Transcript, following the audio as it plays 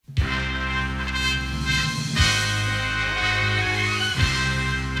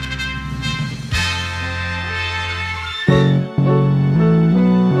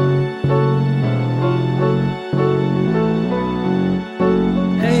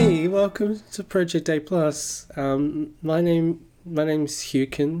welcome to Project A Plus. My name's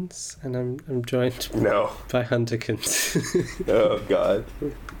Hewkins, and I'm joined by Hunterkins. Oh God.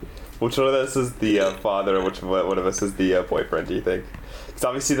 Which one of us is the father, and which one of us is the boyfriend, do you think? Because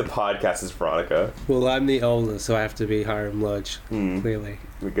obviously the podcast is Veronica. Well, I'm the older, so I have to be Hiram Lodge, clearly.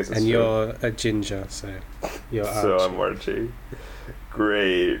 I guess and you're a ginger, so you're Archie. So I'm Archie.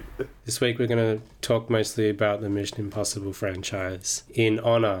 Great. This week we're going to talk mostly about the Mission Impossible franchise in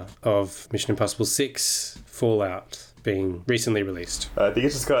honor of Mission Impossible 6 Fallout being recently released. I think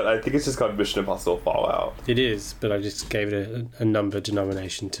it's just called Mission Impossible Fallout. It is, but I just gave it a number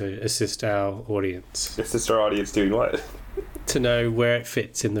denomination to assist our audience. Assist our audience doing what? To know where it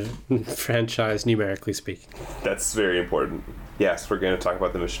fits in the franchise, numerically speaking. That's very important. Yes, we're going to talk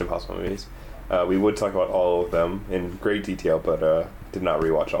about the Mission Impossible movies. We would talk about all of them in great detail, but did not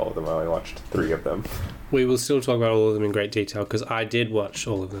rewatch all of them. I only watched 3 of them. We will still talk about all of them in great detail, because I did watch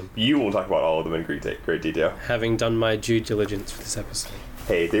all of them. You will talk about all of them in great detail. Having done my due diligence for this episode.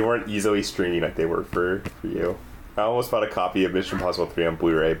 Hey, they weren't easily streaming like they were for you. I almost bought a copy of Mission Impossible 3 on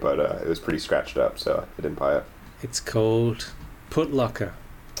Blu-ray, but it was pretty scratched up, so I didn't buy it. It's called Put Locker.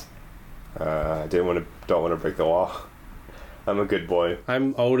 Don't want to break the law. I'm a good boy.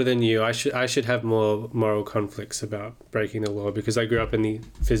 I'm older than you. I should have more moral conflicts about breaking the law because I grew up in the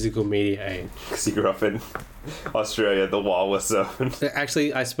physical media age. Because you grew up in Australia, the wall was zone.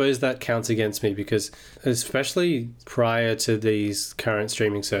 Actually, I suppose that counts against me because especially prior to these current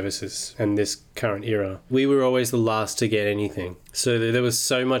streaming services and this current era, we were always the last to get anything. So there was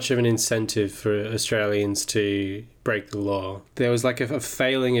so much of an incentive for Australians to break the law. There was like a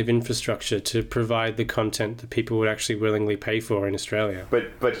failing of infrastructure to provide the content that people would actually willingly pay for in Australia.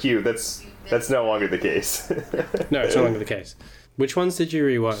 But Hugh, that's no longer the case. No, it's no longer the case. Which ones did you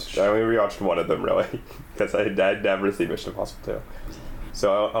rewatch? I only rewatched one of them, really, because I'd never seen Mission Impossible 2.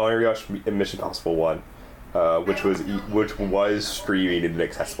 So I only rewatched Mission Impossible 1, which was streaming in an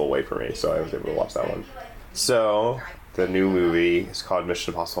accessible way for me, so I was able to watch that one. So the new movie is called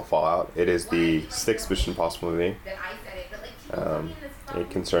Mission Impossible Fallout. It is the 6th Mission Impossible movie. It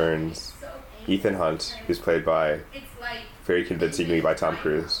concerns Ethan Hunt, who's played very convincingly by Tom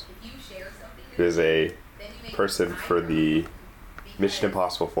Cruise, who is a person for the Mission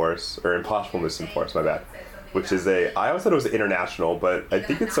Impossible Force, or Impossible Mission Force, my bad, which is I always thought it was international, but I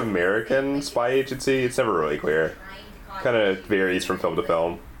think it's American spy agency. It's never really clear. Kind of varies from film to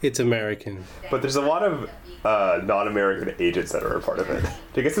film. It's American. But there's a lot of non-American agents that are a part of it.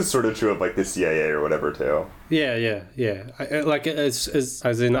 I guess it's sort of true of like the CIA or whatever too. Yeah.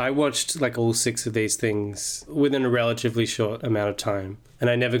 I watched like all 6 of these things within a relatively short amount of time, and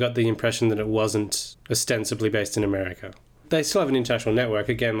I never got the impression that it wasn't ostensibly based in America. They still have an international network,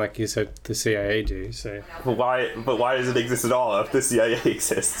 again, like you said, the CIA do. So, but why does it exist at all if the CIA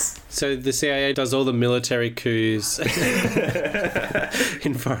exists? So the CIA does all the military coups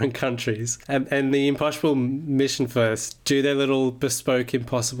in foreign countries, and the Impossible Mission Force do their little bespoke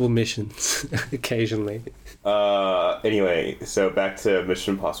Impossible missions occasionally. Anyway, so back to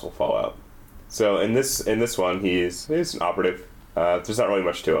Mission Impossible Fallout. So in this one, he's an operative. There's not really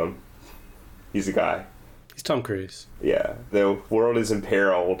much to him. He's a guy. He's Tom Cruise. Yeah. The world is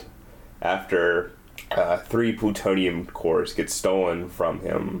imperiled after 3 plutonium cores get stolen from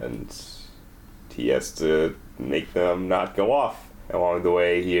him, and he has to make them not go off. Along the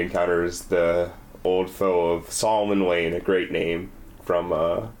way, he encounters the old foe of Solomon Lane, a great name from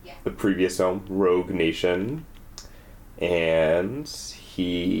the previous film, Rogue Nation. And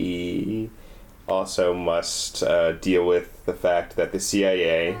he also must deal with the fact that the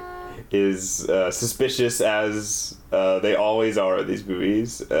CIA is suspicious, as they always are in these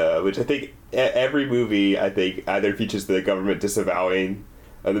movies, which I think every movie either features the government disavowing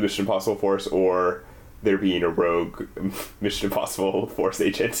the Mission Impossible Force or there being a rogue Mission Impossible Force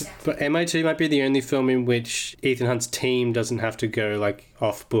agent. But MI2 might be the only film in which Ethan Hunt's team doesn't have to go like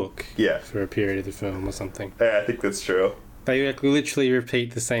off book for a period of the film or something. Yeah, I think that's true. They like, literally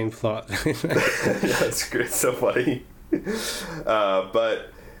repeat the same plot. That's great. It's so funny.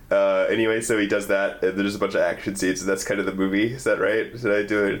 Anyway, so he does that, and there's a bunch of action scenes, and that's kind of the movie. Is that right? Did I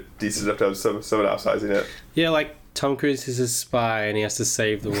do a decent enough job someone outsizing it? Yeah, like Tom Cruise is a spy, and he has to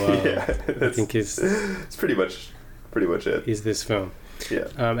save the world. Yeah, I think it's pretty much it. Is this film? Yeah.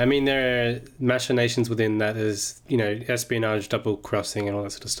 I mean, there are machinations within that as, espionage, double crossing, and all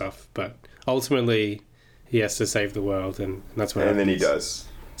that sort of stuff. But ultimately, he has to save the world, and that's what happens. And then he does.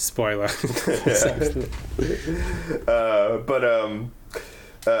 Spoiler.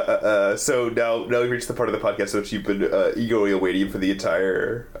 So now we've reached the part of the podcast which you've been eagerly awaiting for the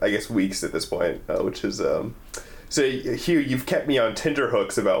entire, I guess, weeks at this point, which is So, Hugh, you've kept me on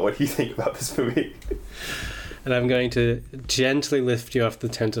tenterhooks about what you think about this movie. And I'm going to gently lift you off the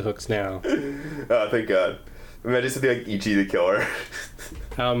tenterhooks now. Oh, thank God. Imagine something like Ichi the Killer.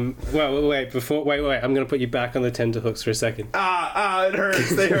 Well, wait, I'm going to put you back on the tenterhooks for a second. It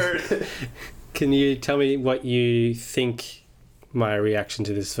hurts. They hurt. Can you tell me what you think my reaction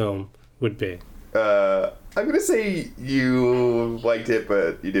to this film would be? I'm going to say you liked it,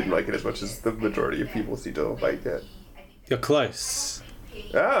 but you didn't like it as much as the majority of people seem to like it. You're close.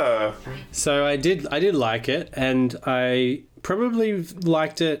 Ah. So I did like it, and I probably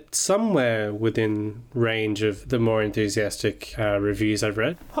liked it somewhere within range of the more enthusiastic reviews I've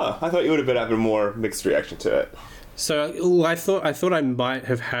read. Huh. I thought you would have been having a more mixed reaction to it. So I thought I might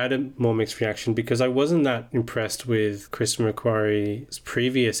have had a more mixed reaction because I wasn't that impressed with Christopher McQuarrie's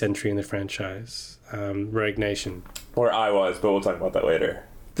previous entry in the franchise, Rogue Nation. Or I was, but we'll talk about that later.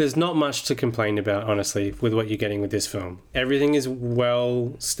 There's not much to complain about, honestly, with what you're getting with this film. Everything is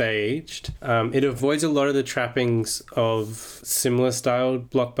well staged. It avoids a lot of the trappings of similar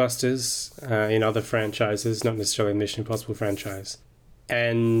styled blockbusters in other franchises, not necessarily the Mission Impossible franchise.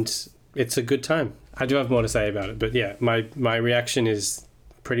 And it's a good time. I do have more to say about it, but yeah, my reaction is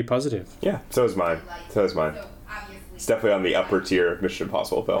pretty positive. Yeah, so is mine. It's definitely on the upper tier of Mission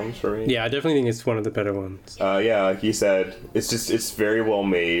Impossible films for me. Yeah, I definitely think it's one of the better ones. Yeah, like you said, it's very well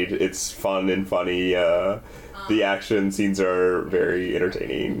made. It's fun and funny. The action scenes are very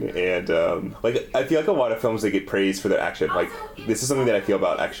entertaining, and I feel like a lot of films that get praised for their action. Like, this is something that I feel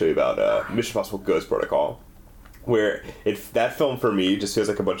about Mission Impossible Ghost Protocol, where that film for me just feels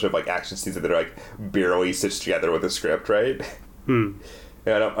like a bunch of like action scenes that are like barely stitched together with a script, right? Hmm.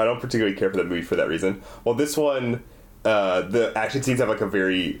 And I don't particularly care for the movie for that reason. Well, this one, the action scenes have like a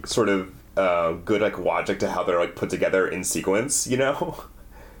very sort of good like logic to how they're like put together in sequence, you know?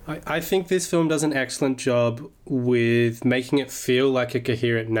 I think this film does an excellent job with making it feel like a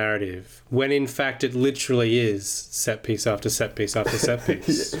coherent narrative, when in fact it literally is set piece after set piece after set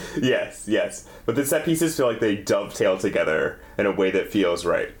piece. Yes. But the set pieces feel like they dovetail together in a way that feels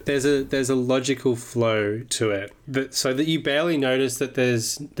right. There's a logical flow to it, so that you barely notice that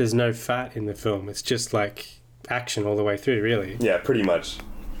there's no fat in the film. It's just like action all the way through, really. Yeah, pretty much.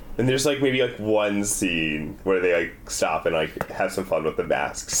 And there's like maybe like one scene where they like stop and like have some fun with the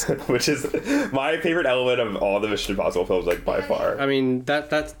masks, which is my favorite element of all the Mission Impossible films, like by far. I mean,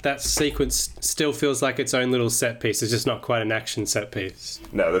 that sequence still feels like its own little set piece. It's just not quite an action set piece.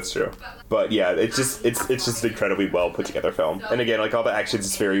 No, that's true. But yeah, it's just an incredibly well put together film. And again, like all the actions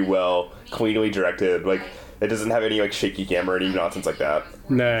is very well, cleanly directed. Like it doesn't have any like shaky camera or any nonsense like that.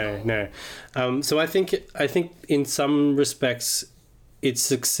 No. So I think in some respects, it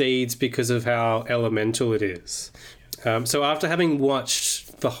succeeds because of how elemental it is. So after having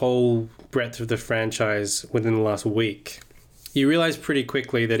watched the whole breadth of the franchise within the last week, you realize pretty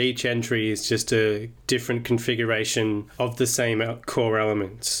quickly that each entry is just a different configuration of the same core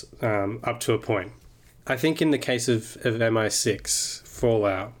elements up to a point. I think in the case of MI6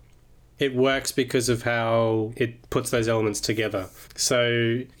 Fallout, it works because of how it puts those elements together.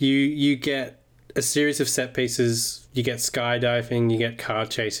 So you get a series of set pieces, you get skydiving, you get car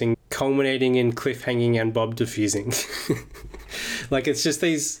chasing, culminating in cliffhanging and bomb defusing. Like, it's just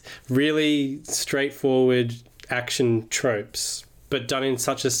these really straightforward action tropes, but done in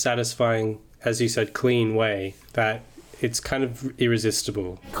such a satisfying, as you said, clean way that it's kind of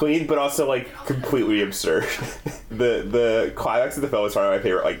irresistible. Clean, but also like completely absurd. The climax of the film is probably my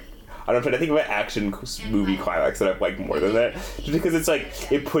favorite, like, I don't know, I'm trying to think of an action movie climax that I've liked more than that. Just because it's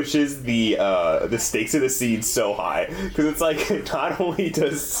like, it pushes the stakes of the scene so high. Because it's like, not only do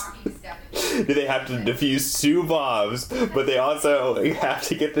they have to defuse 2 bombs, but they also have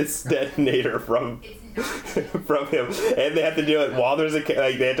to get this detonator from him. And they have to do it while there's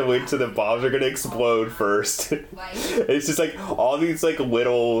they have to wait till the bombs are going to explode first. It's just like, all these like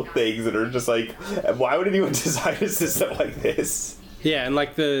little things that are just like, why would anyone design a system like this? Yeah, and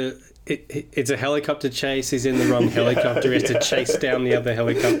like it's a helicopter chase. He's in the wrong helicopter. He has to chase down the other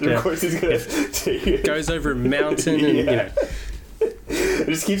helicopter. Of course, he's gonna take it. Goes over a mountain, and you know. It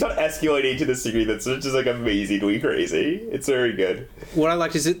just keeps on escalating to this degree that's just like amazingly crazy. It's very good. What I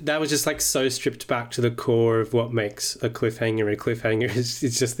liked is that was just like so stripped back to the core of what makes a cliffhanger a cliffhanger. It's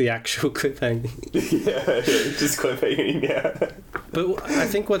just the actual cliffhanger. Yeah, just cliffhanging. Yeah. But I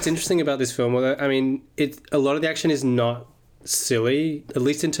think what's interesting about this film, I mean, a lot of the action is not silly, at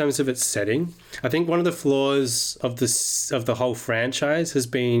least in terms of its setting. I think one of the flaws of the whole franchise has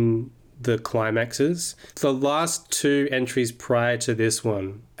been the climaxes. The last 2 entries prior to this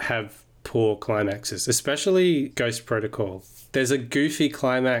one have poor climaxes, especially Ghost Protocol. There's a goofy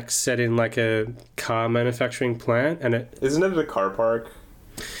climax set in like a car manufacturing plant, and Isn't it a car park?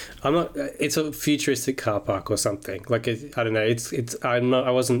 it's a futuristic car park or something. Like I don't know. I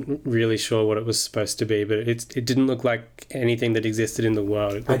wasn't really sure what it was supposed to be, but it didn't look like anything that existed in the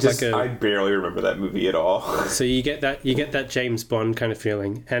world. It looked I barely remember that movie at all. So you get that James Bond kind of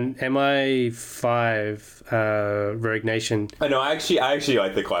feeling. And MI5 Rogue Nation. I know. I actually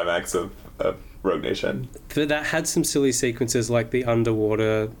like the climax of Rogue Nation. But that had some silly sequences like the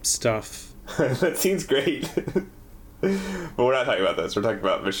underwater stuff. That seems great. But we're not talking about this. We're talking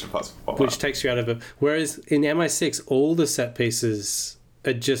about Mission Impossible Fallout. Which takes you out of it. Whereas in MI6, all the set pieces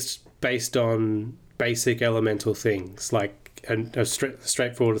are just based on basic elemental things, like a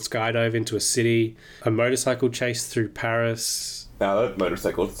straightforward skydive into a city, a motorcycle chase through Paris. Now that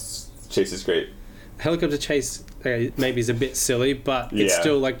motorcycle chase is great. Helicopter chase maybe is a bit silly, but it's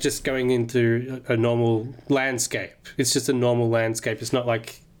still like just going into a normal landscape. It's just a normal landscape. It's not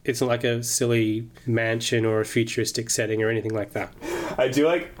like a silly mansion or a futuristic setting or anything like that. I do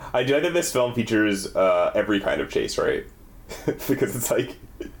like that this film features every kind of chase, right? Because it's like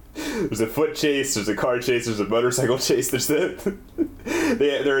there's a foot chase, there's a car chase, there's a motorcycle chase,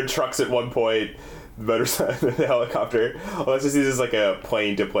 they're in trucks at one point, the helicopter. Well, let's just use this like a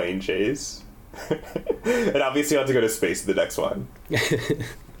plane to plane chase. And obviously I'll have to go to space in the next one.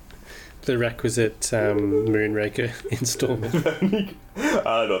 The requisite Moonraker installment.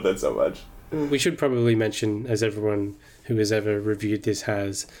 I love that so much. We should probably mention, as everyone who has ever reviewed this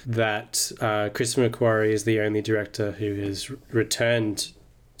has, that Christopher McQuarrie is the only director who has returned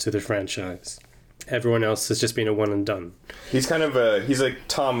to the franchise. Everyone else has just been a one and done. He's kind of he's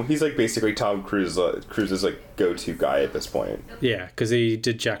like basically Tom Cruise's like go-to guy at this point. Yeah, because he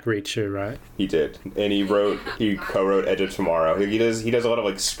did Jack Reacher, right? He did, and he co-wrote Edge of Tomorrow. He does a lot of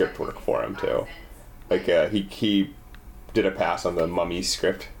like script work for him too. Like he did a pass on the Mummy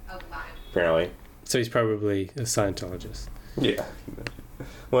script, apparently. So he's probably a Scientologist. Yeah,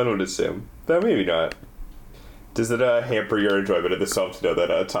 one would assume, but maybe not. Does it hamper your enjoyment of the film to know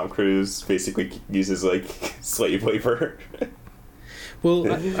that Tom Cruise basically uses like slave labor?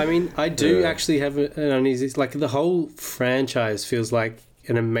 Well, I mean, I do actually have an uneasy. Like the whole franchise feels like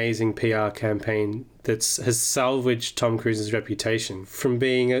an amazing PR campaign that has salvaged Tom Cruise's reputation from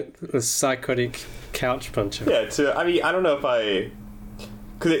being a psychotic couch puncher. Yeah, I don't know if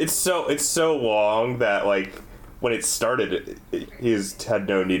because it's so long that like when it started, he's had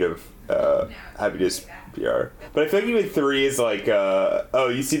no need of having his PR. But I feel like even 3 is like,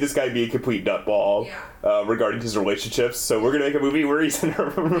 you see this guy be a complete nutball regarding his relationships, so we're gonna make a movie where he's in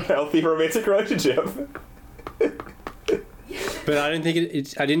a healthy romantic relationship. But I don't think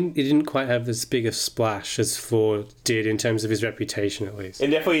it didn't quite have as big a splash as 4 did in terms of his reputation, at least.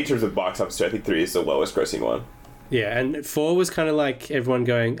 And definitely in terms of box office, I think 3 is the lowest grossing one. Yeah, and 4 was kind of like everyone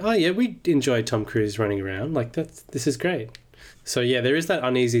going, oh yeah, we enjoy Tom Cruise running around, like this is great. So yeah, there is that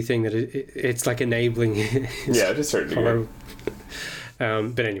uneasy thing that it's like enabling. Yeah, to a certain degree.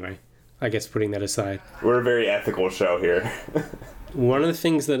 But anyway, I guess putting that aside, we're a very ethical show here. One of the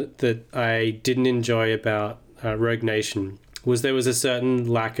things that I didn't enjoy about Rogue Nation was there was a certain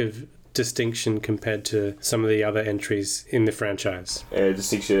lack of distinction compared to some of the other entries in the franchise. A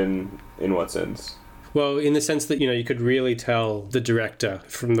distinction in what sense? Well, in the sense that, you could really tell the director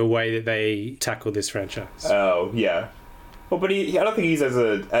from the way that they tackle this franchise. Oh, yeah. Well, but I don't think he's as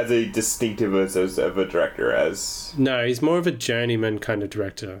a distinctive as of a director as. No, he's more of a journeyman kind of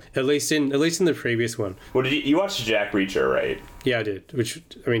director. At least in the previous one. Well, did you watched Jack Reacher, right? Yeah, I did. Which,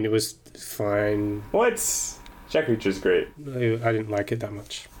 I mean, it was fine. What? Jack Reacher's great. I didn't like it that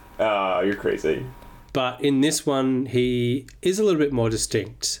much. You're crazy. But in this one, he is a little bit more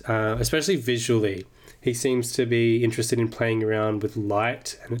distinct, especially visually. He seems to be interested in playing around with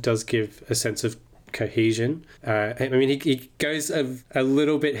light, and it does give a sense of cohesion. I mean, he goes a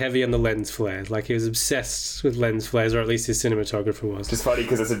little bit heavy on the lens flares. Like, he was obsessed with lens flares, or at least his cinematographer was. Just funny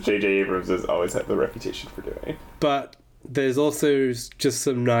because that's what J.J. Abrams has always had the reputation for doing. But there's also just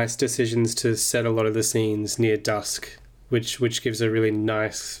some nice decisions to set a lot of the scenes near dusk, which gives a really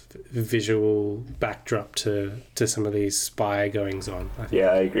nice visual backdrop to some of these spy goings on. I think,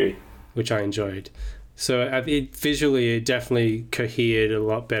 yeah, I agree. Which I enjoyed. So visually, it definitely cohered a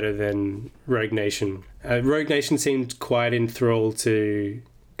lot better than Rogue Nation. Rogue Nation seemed quite enthralled to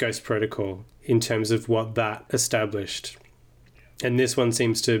Ghost Protocol in terms of what that established. And this one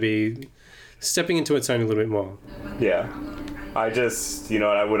seems to be stepping into its own a little bit more. Yeah. I just,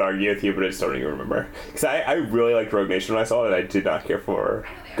 I would argue with you, but I just don't even remember. Because I really liked Rogue Nation when I saw it, and I did not care for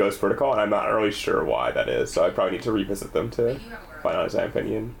Ghost Protocol, and I'm not really sure why that is. So I probably need to revisit them to find out his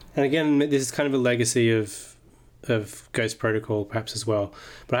opinion. And again, this is kind of a legacy of of Ghost Protocol perhaps as well.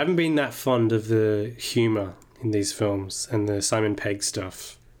 But I haven't been that fond of the humour in these films and the Simon Pegg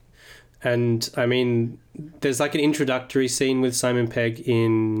stuff. And I mean, there's like an introductory scene with Simon Pegg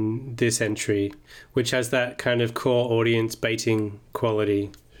in this entry, which has that kind of core audience baiting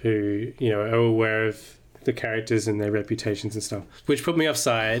quality, who, you know, are aware of the characters and their reputations and stuff, which put me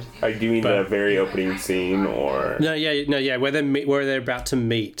offside. Do you mean the very opening scene, or where they're about to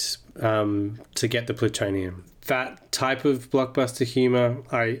meet to get the plutonium? That type of blockbuster humor,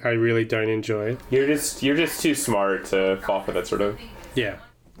 I really don't enjoy. You're just too smart to fall for that sort of. Yeah.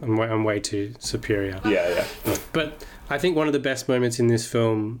 I'm way too superior. Yeah. But I think one of the best moments in this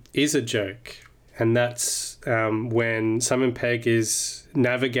film is a joke, and that's when Simon Pegg is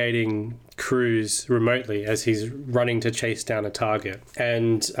navigating Cruise remotely as he's running to chase down a target.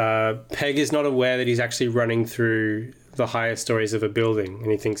 And Pegg is not aware that he's actually running through the higher stories of a building,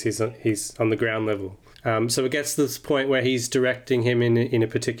 and he thinks he's on the ground level. So it gets to this point where he's directing him in a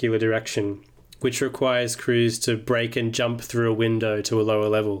particular direction, which requires Cruise to break and jump through a window to a lower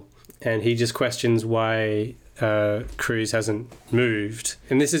level. And he just questions why Cruise hasn't moved.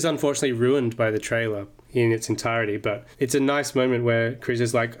 And this is unfortunately ruined by the trailer in its entirety, but it's a nice moment where Cruise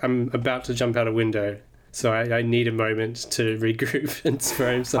is like, I'm about to jump out a window, so I need a moment to regroup and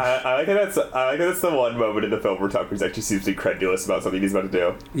throw himself. I like that's the one moment in the film where Tom Cruise actually seems incredulous about something he's about to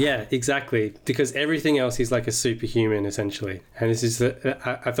do. Yeah, exactly. Because everything else he's like a superhuman, essentially. And this is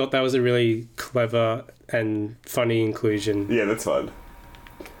I thought that was a really clever and funny inclusion. Yeah, that's fun.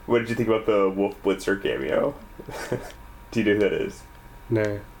 What did you think about the Wolf Blitzer cameo? Do you know who that is?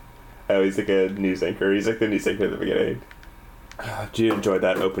 No. Oh, he's like a news anchor. He's like the news anchor at the beginning. Do you enjoy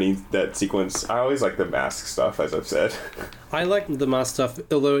that sequence? I always like the mask stuff, as I've said. I like the mask stuff,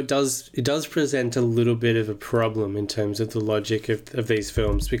 although it does present a little bit of a problem in terms of the logic of these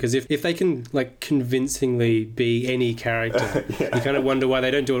films, because if they can like convincingly be any character, yeah. You kind of wonder why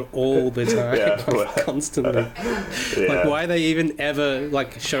they don't do it all the time, constantly. Like, why are they even ever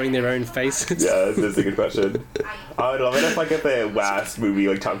like showing their own faces? Yeah, that's a good question. I would love it if like at the last movie,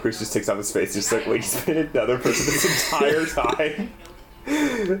 like Tom Cruise just takes off his face, just like, wait, he's been another person this entire time.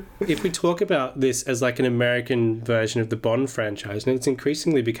 If we talk about this as like an American version of the Bond franchise, and it's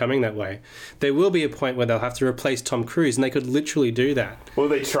increasingly becoming that way, there will be a point where they'll have to replace Tom Cruise, and they could literally do that. Well,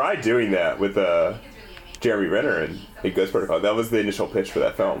 they tried doing that with Jeremy Renner in Ghost Protocol. That was the initial pitch for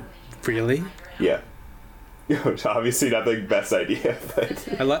that film. Really? Yeah. Obviously not the best idea, but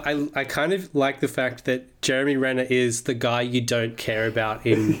I kind of like the fact that Jeremy Renner is the guy you don't care about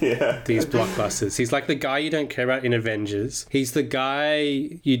in these blockbusters. He's like the guy you don't care about in Avengers. He's the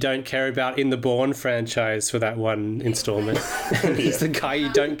guy you don't care about in the Bourne franchise for that one installment. And he's the guy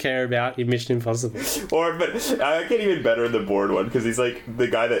you don't care about in Mission Impossible. But I get even better in the Bourne one, because he's like the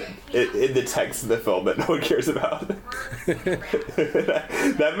guy that in the text of the film that no one cares about.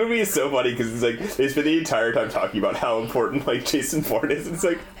 That movie is so funny because it's like they spend the entire time talking about how important like Jason Bourne is. It's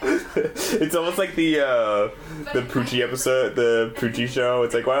like it's almost like the Poochie episode, the Poochie show.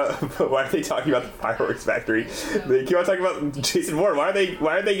 It's like why are they talking about the fireworks factory? They keep on talking about Jason Bourne. Why are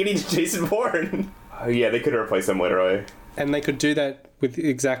they getting to Jason Bourne? Yeah, they could replace him literally. And they could do that with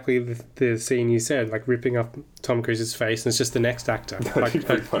exactly the scene you said, like ripping off Tom Cruise's face, and it's just the next actor, like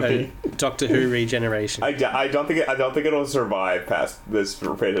a Doctor Who regeneration. I don't think it'll survive past this.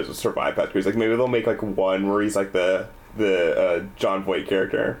 Franchise will survive past Cruise. Like maybe they'll make like one where he's like the John Voight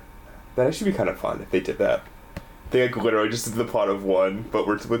character. That actually be kind of fun if they did that. They like literally just did the plot of one, but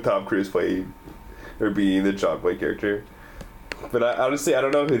with Tom Cruise playing or being the John Voight character. But honestly, I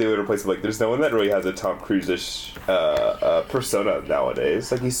don't know who they would replace him. Like, there's no one that really has a Tom Cruise-ish persona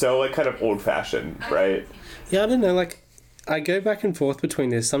nowadays. Like, he's so, like, kind of old-fashioned, right? Yeah, I don't know. Like, I go back and forth between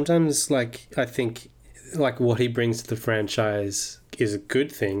this. Sometimes, like, I think, like, what he brings to the franchise is a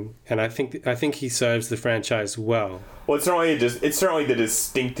good thing, and I think he serves the franchise well. Well, it's certainly the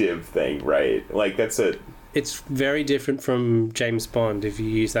distinctive thing, right? Like, that's it. It's very different from James Bond, if you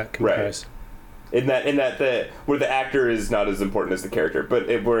use that comparison. Right. In that where the actor is not as important as the character, but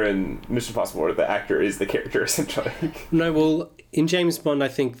we're in Mission Impossible where the actor is the character essentially. No, well, in James Bond, I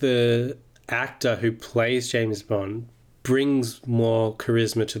think the actor who plays James Bond brings more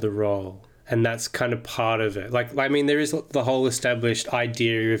charisma to the role, and that's kind of part of it. Like I mean, there is the whole established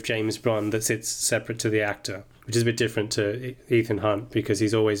idea of James Bond that sits separate to the actor, which is a bit different to Ethan Hunt because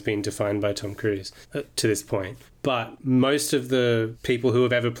he's always been defined by Tom Cruise to this point. But most of the people who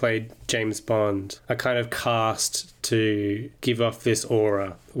have ever played James Bond are kind of cast to give off this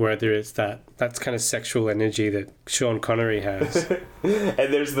aura, whether it's that's kind of sexual energy that Sean Connery has.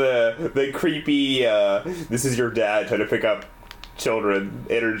 And there's the creepy, this is your dad trying to pick up children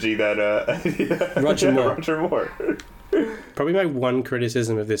energy that Roger Moore. Roger Moore. Probably my one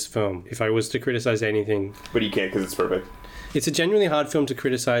criticism of this film, if I was to criticize anything. But you can't because it's perfect. It's a genuinely hard film to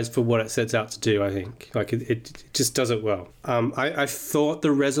criticize for what it sets out to do, I think. Like, it just does it well. I thought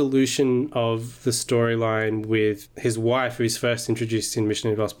the resolution of the storyline with his wife, who is first introduced in Mission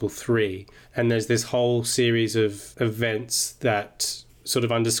Impossible 3, and there's this whole series of events that sort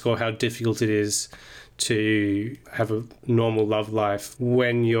of underscore how difficult it is to have a normal love life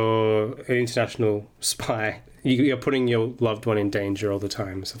when you're an international spy. You're putting your loved one in danger all the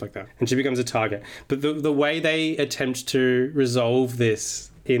time and stuff like that. And she becomes a target. But the way they attempt to resolve this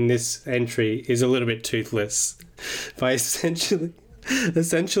in this entry is a little bit toothless. By essentially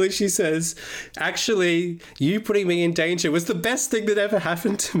she says, actually, you putting me in danger was the best thing that ever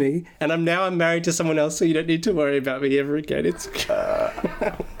happened to me. And I'm married to someone else, so you don't need to worry about me ever again. It's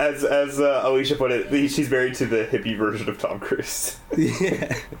as Alicia put it, she's married to the hippie version of Tom Cruise.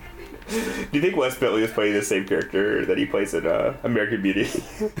 Yeah. Do you think Wes Bentley is playing the same character that he plays in American Beauty?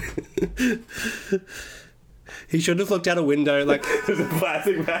 He should have looked out a window like... There's a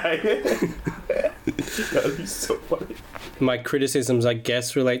plastic bag. That would be so funny. My criticisms, I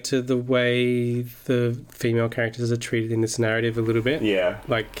guess, relate to the way the female characters are treated in this narrative a little bit. Yeah.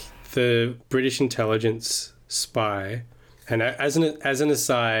 Like, the British intelligence spy... And as an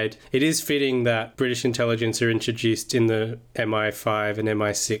aside, it is fitting that British intelligence are introduced in the MI5 and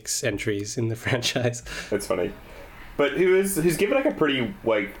MI6 entries in the franchise. That's funny. But who's given like a pretty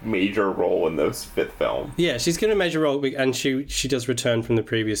like major role in this fifth film. Yeah, she's given a major role, and she does return from the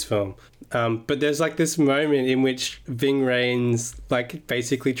previous film. But there's like this moment in which Ving Rhames like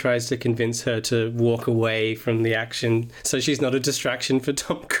basically tries to convince her to walk away from the action so she's not a distraction for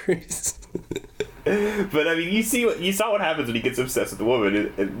Tom Cruise. But I mean, you saw what happens when he gets obsessed with the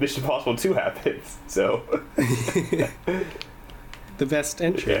woman, and Mission Impossible 2 happens. So the best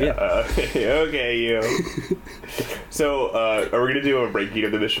entry, yeah. Okay, you. So, are we gonna do a ranking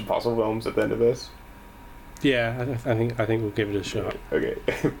of the Mission Impossible films at the end of this? Yeah, I think we'll give it a shot. Okay.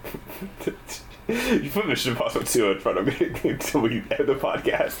 You put Mission Impossible 2 in front of me until we end the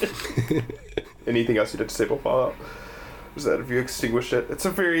podcast. Anything else you'd have to say about Fallout? Was that if you extinguished it? It's a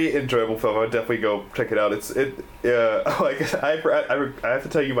very enjoyable film. I would definitely go check it out. Like I have to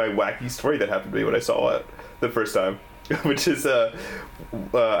tell you my wacky story that happened to me when I saw it the first time, which is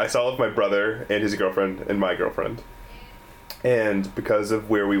I saw it with my brother and his girlfriend and my girlfriend, and because of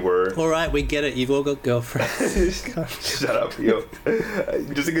where we were. All right, we get it. You've all got girlfriends. Shut up, you.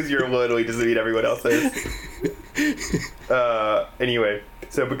 Just because you're in Illinois doesn't mean everyone else is. Anyway.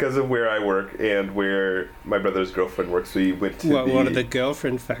 So because of where I work and where my brother's girlfriend works, we went to the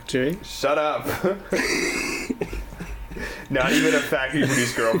girlfriend factory. Shut up. Not even a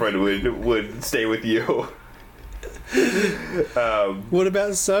factory-produced girlfriend would stay with you. What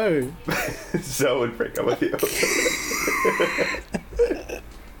about Zoe? Zoe would break up with you.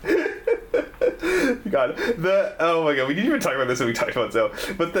 God, oh my god, we didn't even talk about this when we talked about Zoe.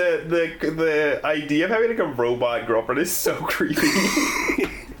 But the idea of having like a robot girlfriend is so creepy.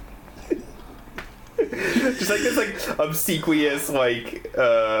 Just like this like obsequious like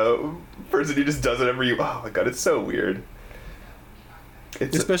person who just does whatever you. Oh my god, it's so weird.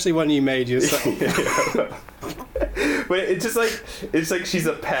 Especially one you made yourself. Yeah. But it's like she's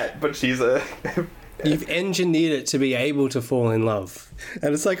a pet, but she's a. You've engineered it to be able to fall in love,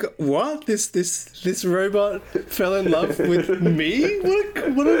 and it's like, what? This robot fell in love with me?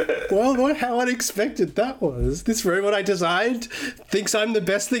 What? How unexpected that was! This robot I designed thinks I'm the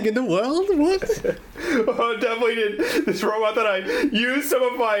best thing in the world. What? Oh, definitely did. This robot that I used some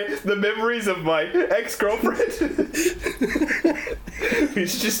of the memories of my ex-girlfriend. We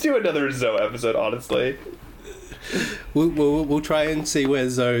should just do another Zoe episode, honestly. We'll try and see where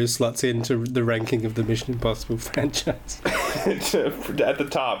Zoe slots into the ranking of the Mission Impossible franchise. At the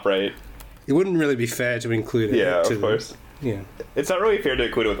top, right? It wouldn't really be fair to include it. Yeah, of course. Yeah. It's not really fair to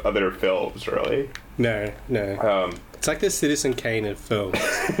include it with other films, really. No. It's like the Citizen Kane of film.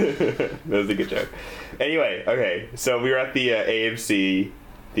 That was a good joke. Anyway, okay, so we were at the AMC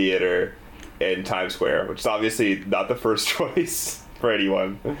theater in Times Square, which is obviously not the first choice for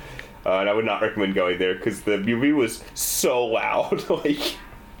anyone. And I would not recommend going there because the movie was so loud. It felt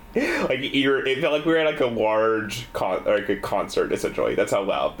like we were at like a large a concert, essentially. That's how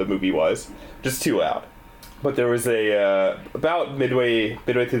loud the movie was. Just too loud. But there was about midway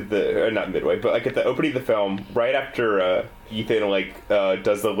through not midway, but like at the opening of the film, right after Ethan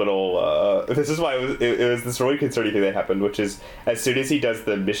does the little. This is why it was this really concerning thing that happened, which is as soon as he does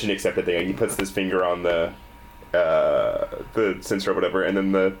the mission accepted thing, he puts his finger on the sensor or whatever, and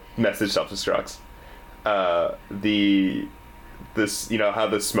then the message self-destructs. The this, how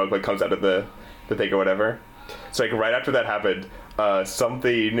the smoke like comes out of the thing or whatever. So like right after that happened,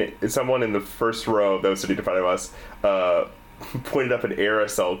 someone in the first row that was sitting in front of us pointed up an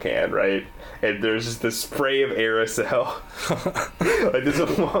aerosol can, right? And there's just this spray of aerosol, like this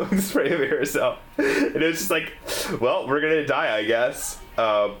long spray of aerosol, and it was just like, well, we're gonna die, I guess.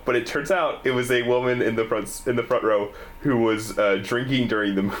 But it turns out it was a woman in the front row who was drinking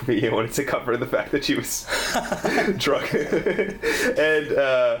during the movie and wanted to cover the fact that she was drunk.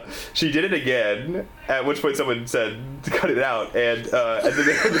 And she did it again, at which point someone said, cut it out. And at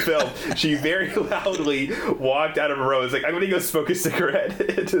the end of the film, she very loudly walked out of a row and was like, I'm going to go smoke a cigarette.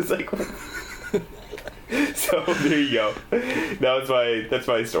 It's just like... So there you go. That's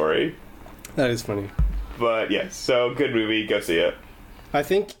my story. That is funny. But yes, so good movie. Go see it. I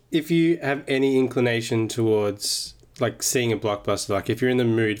think if you have any inclination towards like seeing a blockbuster, like if you're in the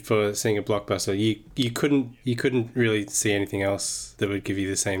mood for seeing a blockbuster, you couldn't really see anything else that would give you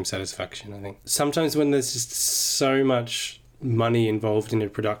the same satisfaction. I think sometimes when there's just so much money involved in a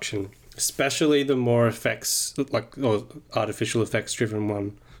production, especially the more effects or artificial effects driven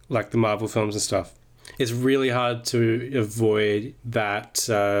one, like the Marvel films and stuff, it's really hard to avoid that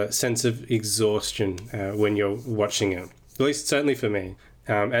sense of exhaustion when you're watching it. At least certainly for me.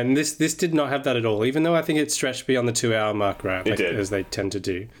 And this did not have that at all, even though I think it stretched beyond the 2-hour mark, right? As they tend to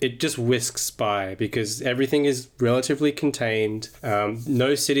do. It just whisks by because everything is relatively contained.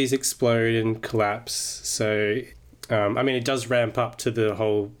 No cities explode and collapse. So, it does ramp up to the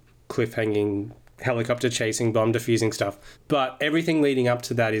whole cliffhanging, helicopter chasing, bomb defusing stuff. But everything leading up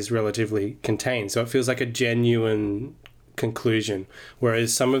to that is relatively contained. So it feels like a genuine conclusion.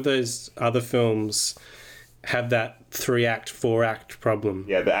 Whereas some of those other films have that 3-act, 4-act problem.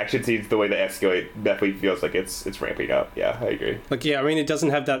 Yeah, the action scenes, the way they escalate, definitely feels like it's ramping up. Yeah, I agree. It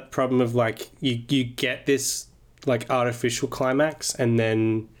doesn't have that problem of like you get this like artificial climax and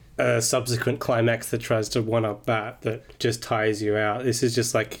then a subsequent climax that tries to one-up that just tires you out. This is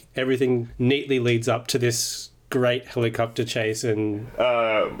just like everything neatly leads up to this great helicopter chase. And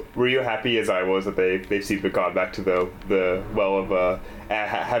were you happy as I was that they seem to have gone back to the well of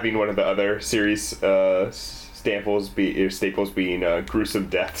having one of the other series staples being gruesome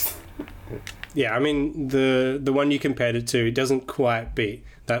deaths? Yeah, the one you compared it to, it doesn't quite beat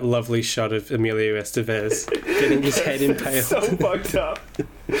that lovely shot of Emilio Estevez getting his head impaled. So fucked up.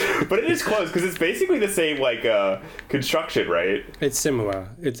 But it is close because it's basically the same construction, right? It's similar.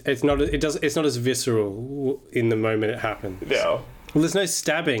 It's not as visceral in the moment it happens. No. Well, there's no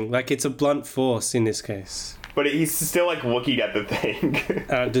stabbing. Like it's a blunt force in this case. But he's still like looking at the thing.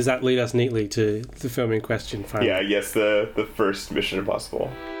 Does that lead us neatly to the film in question? Finally? Yeah. Yes. The first Mission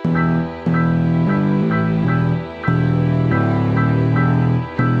Impossible.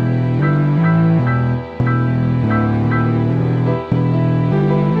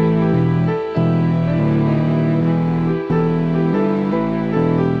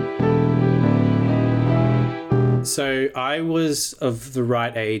 So I was of the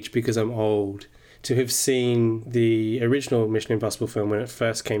right age, because I'm old, to have seen the original Mission Impossible film when it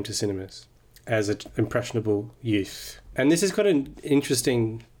first came to cinemas as an impressionable youth. And this has got an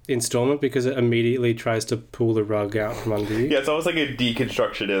interesting installment because it immediately tries to pull the rug out from under you. Yeah, it's almost like a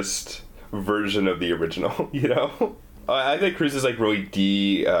deconstructionist version of the original, you know? I think Cruise is like really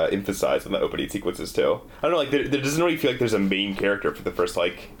de-emphasized in the opening sequences too. I don't know, like there doesn't really feel like there's a main character for the first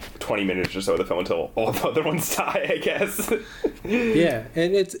like 20 minutes or so of the film until all the other ones die, I guess. Yeah,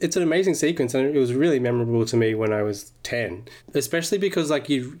 and it's an amazing sequence, and it was really memorable to me when I was 10, especially because like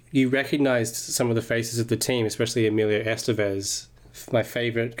you recognized some of the faces of the team, especially Emilio Estevez, my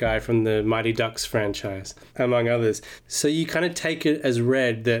favorite guy from the Mighty Ducks franchise, among others. So you kind of take it as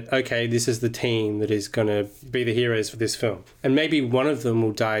read that, okay, this is the team that is going to be the heroes for this film. And maybe one of them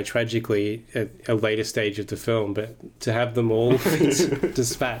will die tragically at a later stage of the film, but to have them all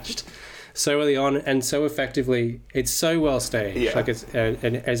dispatched so early on and so effectively, it's so well staged. Yeah. Like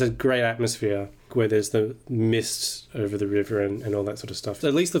it has a great atmosphere where there's the mist over the river and all that sort of stuff.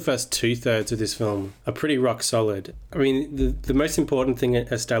 At least the first 2/3 of this film are pretty rock solid. I mean, the most important thing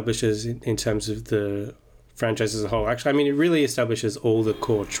it establishes in terms of the franchise as a whole, actually, I mean, it really establishes all the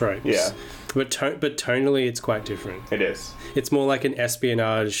core tropes. Yeah. But tonally, it's quite different. It is. It's more like an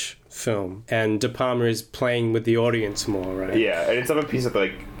espionage film, and De Palma is playing with the audience more, right? Yeah, and it's not a piece of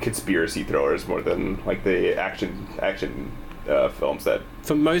like conspiracy thrillers more than like the action films that...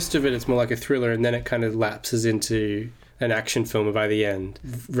 For most of it, it's more like a thriller, and then it kind of lapses into an action film by the end,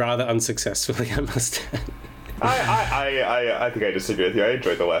 rather unsuccessfully, I must add. I think I disagree with you. I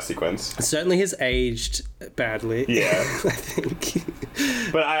enjoyed the last sequence. Certainly has aged badly. Yeah. I think.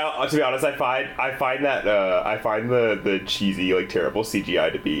 But to be honest, I find the cheesy, like, terrible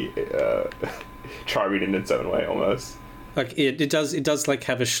CGI to be charming in its own way, almost. Like it does like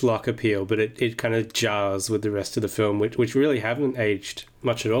have a schlock appeal, but it kind of jars with the rest of the film, which really haven't aged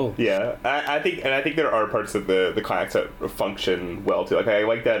much at all. Yeah, I think there are parts of the climax that function well too. Like I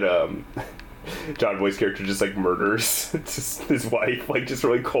like that John Boy's character just like murders just his wife like just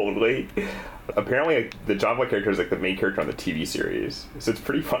really coldly. Apparently, like, the John Boy character is like the main character on the TV series, so it's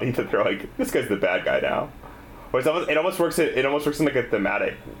pretty funny that they're like, this guy's the bad guy now. Or it almost works in like a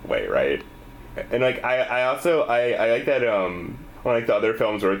thematic way, right? And like I also like that like the other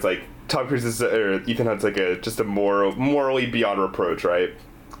films where it's like Tom Cruise or Ethan Hunt's like just a morally beyond reproach, right?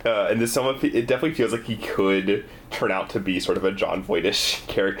 And this it definitely feels like he could turn out to be sort of a John Voight-ish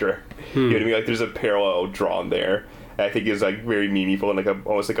character. You know what I mean? Like there's a parallel drawn there. And I think is like very meaningful in like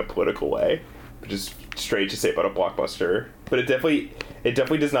almost like a political way, which is strange to say about a blockbuster. But it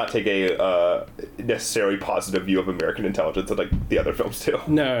definitely does not take a necessarily positive view of American intelligence that like the other films do.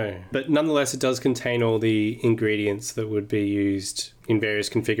 No, but nonetheless, it does contain all the ingredients that would be used in various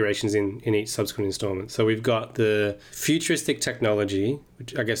configurations in each subsequent installment. So we've got the futuristic technology,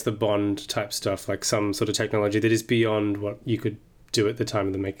 which I guess the Bond type stuff, like some sort of technology that is beyond what you could do at the time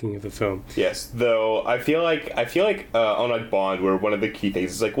of the making of the film. Yes, though I feel like on like Bond, where one of the key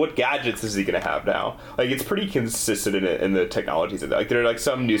things is like, what gadgets is he gonna have now? Like it's pretty consistent in the technologies. Like there are like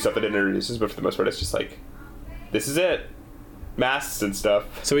some new stuff that it introduces, but for the most part, it's just like, this is it, masks and stuff.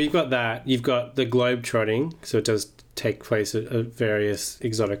 So you've got that. You've got the globe trotting, so it does take place at various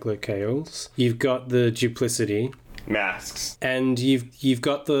exotic locales. You've got the duplicity. Masks. And you've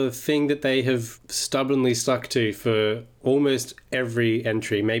got the thing that they have stubbornly stuck to for almost every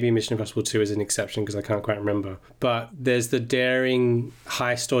entry. Maybe Mission Impossible 2 is an exception because I can't quite remember. But there's the daring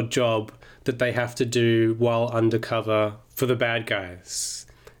heist or job that they have to do while undercover for the bad guys.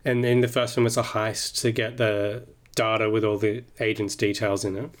 And in the first one, it's a heist to get the data with all the agents' details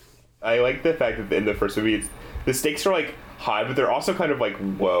in it. I like the fact that in the first movie, the stakes are like high, but they're also kind of like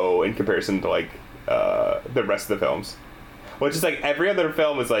low in comparison to like the rest of the films. Which is like every other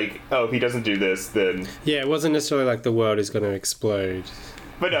film is like, oh, if he doesn't do this, then... Yeah, it wasn't necessarily like the world is going to explode.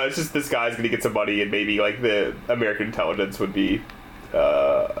 But no, it's just this guy's going to get some money and maybe like the American intelligence would be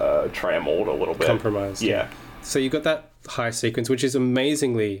trammeled a little bit. Compromised. Yeah. So you got that high sequence, which is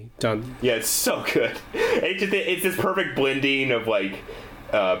amazingly done. Yeah, it's so good. It's this perfect blending of like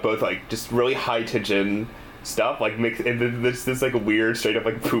both like just really high tension stuff like mixed, and then this like a weird straight up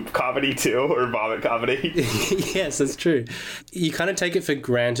like poop comedy too, or vomit comedy. Yes, that's true. You kind of take it for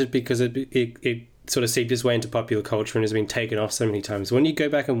granted because it sort of seeped its way into popular culture and has been taken off so many times. When you go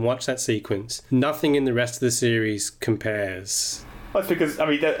back and watch that sequence, nothing in the rest of the series compares. Well, that's because, I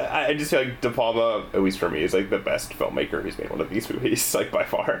mean, I just feel like De Palma, at least for me, is like the best filmmaker who's made one of these movies, like by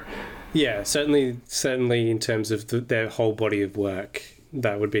far. Yeah, certainly in terms of their whole body of work,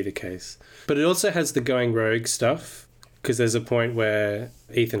 that would be the case. But it also has the going rogue stuff, because there's a point where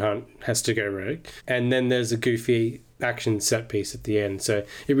Ethan Hunt has to go rogue, and then there's a goofy action set piece at the end. So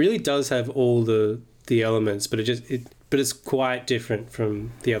it really does have all the elements, but it's quite different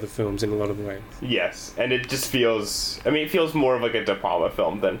from the other films in a lot of ways. Yes, and it just feels... I mean, it feels more of like a De Palma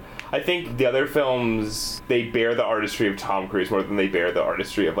film than... I think the other films, they bear the artistry of Tom Cruise more than they bear the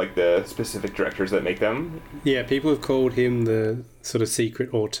artistry of like the specific directors that make them. Yeah, people have called him the sort of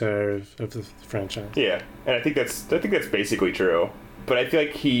secret auteur of the franchise. Yeah, and I think that's basically true. But I feel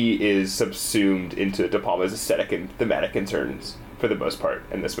like he is subsumed into De Palma's aesthetic and thematic concerns for the most part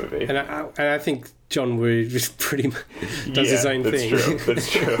in this movie. And I think John Woo just pretty much does his own thing.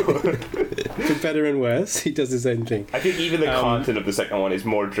 That's true. For better and worse, he does his own thing. I think even the content of the second one is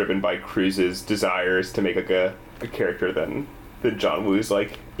more driven by Cruise's desires to make like a character than John Woo's.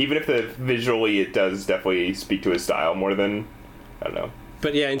 Like, even if visually it does definitely speak to his style more than, I don't know.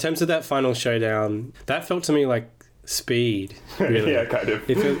 But yeah, in terms of that final showdown, that felt to me like Speed, really. Yeah, kind of.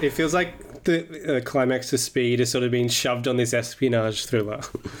 It feels like the climax to Speed is sort of being shoved on this espionage thriller.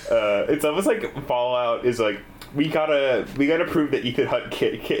 It's almost like Fallout is like, we gotta prove that Ethan Hunt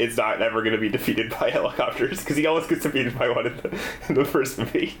is not ever going to be defeated by helicopters, because he almost gets defeated by one in the first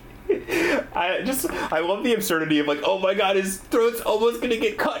movie. I love the absurdity of like, oh my god, his throat's almost going to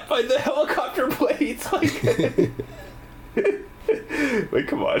get cut by the helicopter blades. Like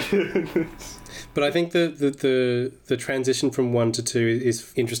come on. But I think the transition from 1 to 2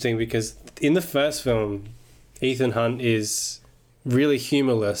 is interesting, because in the first film, Ethan Hunt is really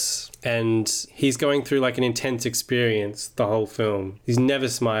humorless and he's going through like an intense experience the whole film. He's never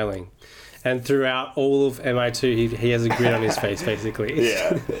smiling. And throughout all of MI2, he has a grin on his face, basically.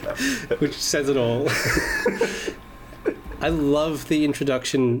 Yeah. Which says it all. I love the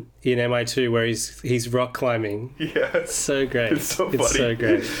introduction in MI2 where he's rock climbing. Yeah. It's so great. It's so funny. It's so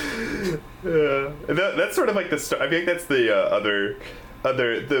great. Yeah. And that's sort of like the I think that's the other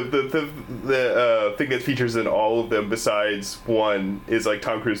thing that features in all of them besides one is like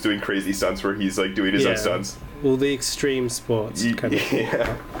Tom Cruise doing crazy stunts where he's like doing his own stunts. Well, the extreme sports kind of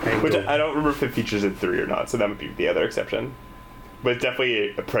angle. Which I don't remember if it features in 3 or not, so that would be the other exception. But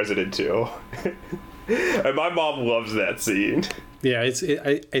definitely a President 2. And my mom loves that scene. Yeah, it's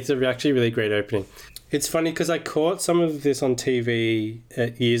actually a really great opening. It's funny because I caught some of this on TV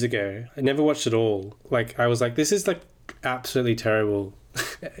years ago. I never watched it all. Like, I was like, this is like absolutely terrible,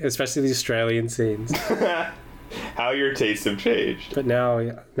 especially the Australian scenes. How your tastes have changed. But now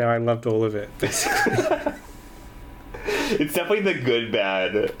I loved all of it. It's definitely the good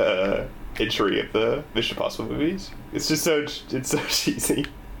bad entry of the Mission Impossible movies. It's just so cheesy.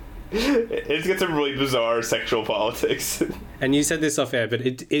 It's got some really bizarre sexual politics. And you said this off air, but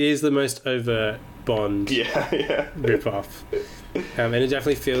it is the most overt Bond rip-off. And it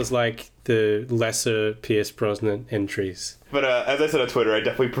definitely feels like the lesser Pierce Brosnan entries. But as I said on Twitter, I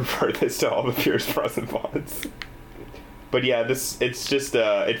definitely prefer this to all the Pierce Brosnan Bonds. But yeah, it's just,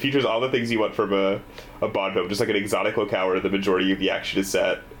 it features all the things you want from a Bond film, just like an exotic locale where the majority of the action is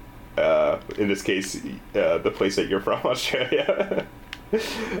set. In this case, the place that you're from, Australia.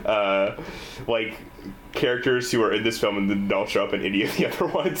 Like characters who are in this film and then don't show up in any of the other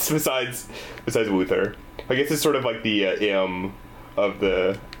ones besides Luther. I guess it's sort of like the M of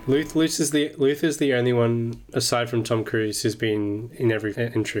the Luther's the only one aside from Tom Cruise who's been in every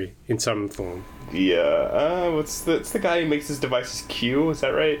entry in some form. Yeah, it's the guy who makes his devices Q, is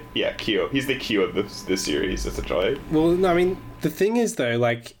that right? Yeah, Q. He's the Q of this series, essentially. Well, no, I mean, the thing is, though,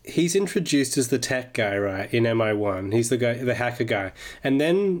 like, he's introduced as the tech guy, right, in MI1. He's the hacker guy. And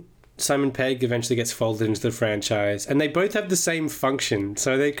then Simon Pegg eventually gets folded into the franchise, and they both have the same function,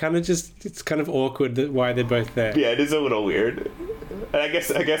 so they kind of it's kind of awkward why they're both there. Yeah, it is a little weird. And I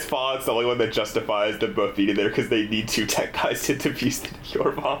guess Fallout's the only one that justifies them both being there because they need 2 tech guys to defuse the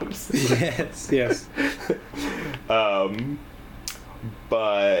nuclear bombs. Yes.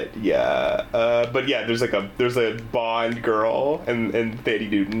 But yeah, there's a Bond girl and Thandie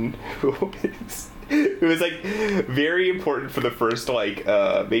Newton who is like very important for the first like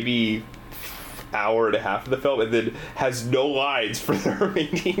maybe hour and a half of the film, and then has no lines for the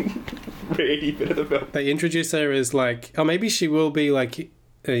remaining 80 minutes of the film. They introduce her as like, oh, maybe she will be like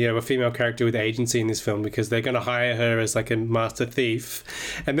a female character with agency in this film because they're going to hire her as like a master thief,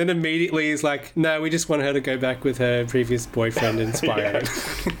 and then immediately is like, no, we just want her to go back with her previous boyfriend and spy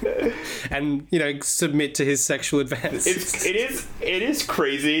and submit to his sexual advances. It is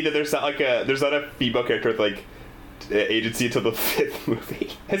crazy that there's not a female character with like agency until the 5th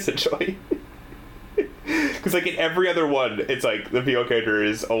movie, essentially. Because like in every other one, it's like the female character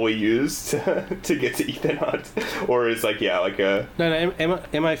is only used to get to Ethan Hunt, or is like no,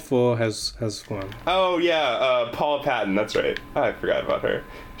 MI4 has one. Oh yeah, Paula Patton. That's right. I forgot about her.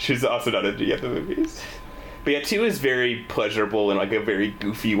 She's also not in any of the movies. But yeah, 2 is very pleasurable in like a very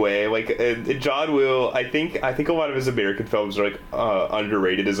goofy way. Like John Woo, I think a lot of his American films are like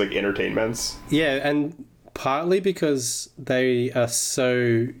underrated as like entertainments. Yeah, and partly because they are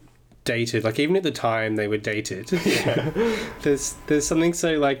so dated. Like even at the time they were dated. Yeah. There's something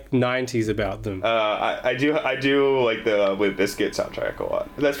so like 90s about them. I do like the Limp Bizkit soundtrack a lot.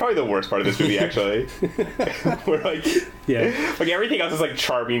 That's probably the worst part of this movie actually. Where like everything else is like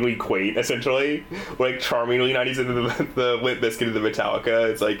charmingly quaint essentially. Like charmingly 90s into the Limp Bizkit and the Metallica.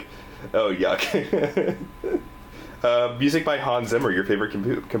 It's like, oh yuck. Music by Hans Zimmer, your favorite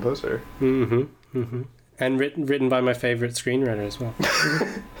composer. And written by my favorite screenwriter as well.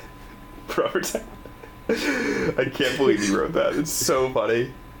 Robert. I can't believe you wrote that. It's so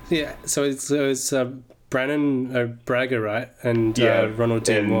funny. Yeah, so it's Brannon Braga, right? And Ronald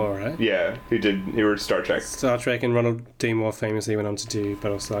D. Moore, right? Yeah, who were Star Trek. Star Trek, and Ronald D. Moore famously went on to do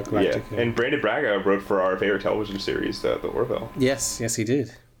Battlestar Galactica. Yeah, and Brannon Braga wrote for our favorite television series, The Orville. Yes, he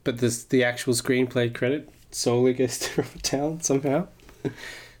did. But the actual screenplay credit solely goes to Robert Towne somehow.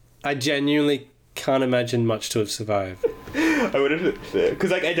 I genuinely can't imagine much to have survived. I would have,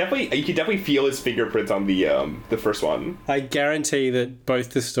 because like you can definitely feel his fingerprints on the first one. I guarantee that both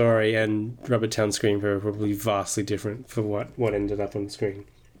the story and Robert Towne's screenplay are probably vastly different for what ended up on screen.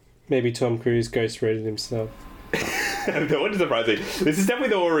 Maybe Tom Cruise ghost wrote it himself. That wouldn't surprise me. This is definitely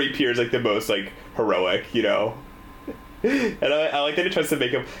the one where he appears like the most like heroic, And I like that it tries to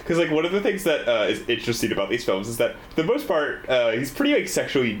make him, because like one of the things that is interesting about these films is that for the most part he's pretty like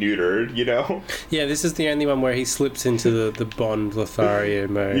sexually neutered, you know. Yeah, this is the only one where he slips into the Bond Lothario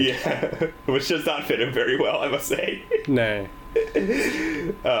mode. Yeah, which does not fit him very well, I must say. No.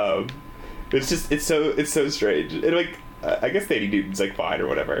 It's so strange. And like I guess Thandie Newton's like fine or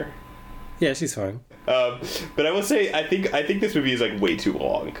whatever. Yeah, she's fine. But I will say I think this movie is like way too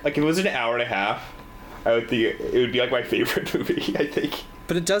long. Like if it was an hour and a half, I would think it would be like my favorite movie, I think.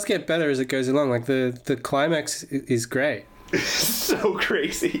 But it does get better as it goes along. Like the climax is great. So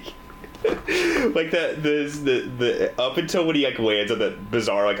crazy. Like the up until when he like lands on that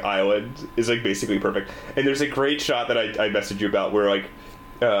bizarre like island is like basically perfect. And there's a great shot that I messaged you about where like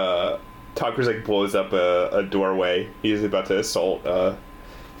Tom Cruise like blows up a doorway. He's about to assault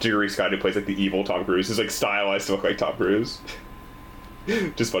Gregory Scott, who plays like the evil Tom Cruise, is like stylized to look like Tom Cruise.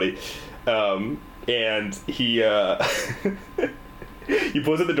 Just funny. And he he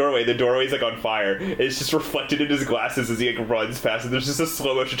blows up the doorway. The doorway's like on fire. It's just reflected in his glasses as he like runs past. And there's just a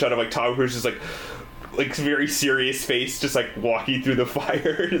slow motion shot of like Tom Cruise just like very serious face, just like walking through the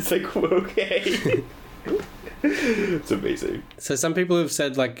fire. It's like, okay. It's amazing. So some people have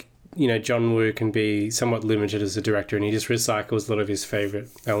said like, you know, John Woo can be somewhat limited as a director and he just recycles a lot of his favorite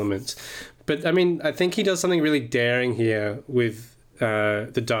elements. But I mean, I think he does something really daring here with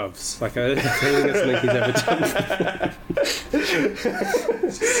the doves. Like, I don't think that's something he's ever done before.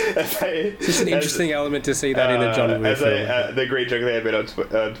 It's just an interesting element to see that in a John Woo film. The great joke they had made on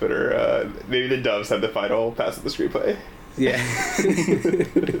Twitter, maybe the doves have the final pass of the screenplay. Yeah.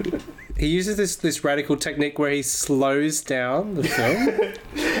 He uses this radical technique where he slows down the film.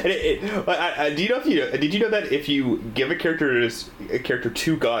 Did you know that if you give a character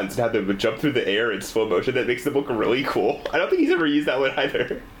two guns and have them jump through the air in slow motion, that makes them look really cool? I don't think he's ever used that one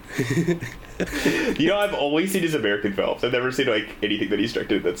either. You know, I've always seen his American films. I've never seen like anything that he's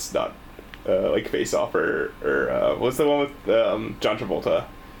directed that's not like Face Off or what's the one with John Travolta?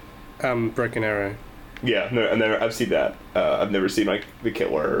 Broken Arrow. Yeah, no, I've seen that. I've never seen like The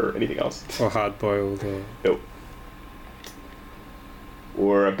Killer or anything else. Or Hard Boiled. Nope.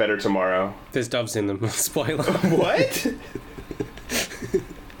 Or A Better Tomorrow. There's doves in them. Spoiler. What?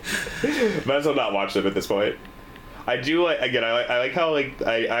 Might as well not watch them at this point. I do like, again, I like how like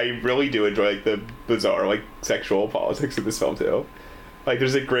I really do enjoy like the bizarre like sexual politics of this film too. Like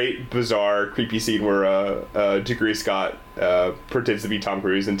there's a great bizarre creepy scene where Gregory Scott pretends to be Tom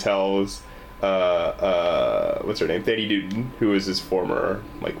Cruise and tells what's her name, Thandie Newton, who is his former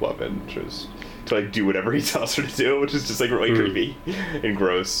like love interest, to like do whatever he tells her to do, which is just like really creepy and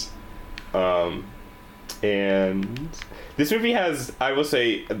gross. And this movie has, I will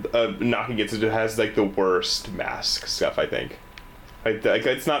say, knocking against it, has like the worst mask stuff, I think. Like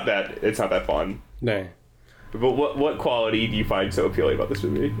it's not that fun. No. But what quality do you find so appealing about this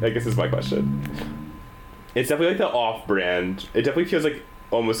movie? I guess is my question. It's definitely like the off-brand. It definitely feels like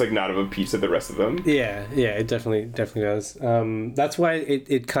almost like not of a piece of the rest of them. Yeah, it definitely does. That's why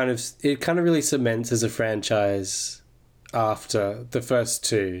it kind of really cements as a franchise after the first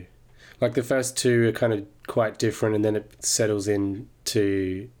two. Like the first two are kind of quite different, and then it settles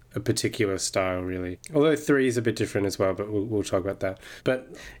into a particular style, really. Although 3 is a bit different as well, but we'll talk about that. But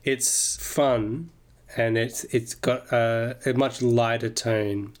it's fun, and it's got a much lighter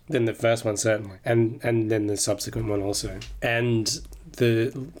tone than the first one, certainly, and then the subsequent one also. And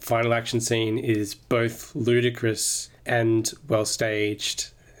the final action scene is both ludicrous and well staged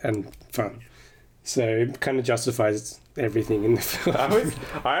and fun. So it kind of justifies everything in the film.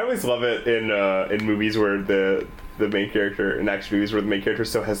 I always love it in movies where the main character, in action movies where the main character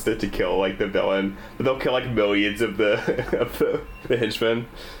is so hesitant to kill like the villain, but they'll kill like millions of the henchmen.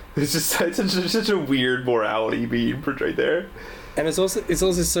 It's such a weird morality being portrayed there. And it's also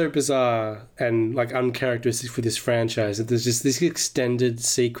so bizarre and like uncharacteristic for this franchise that there's just this extended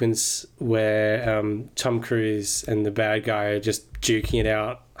sequence where Tom Cruise and the bad guy are just duking it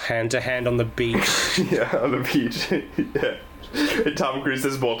out hand to hand on the beach. Yeah, on the beach. Yeah. And Tom Cruise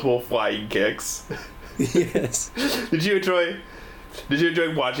does multiple flying kicks. Yes. Did you enjoy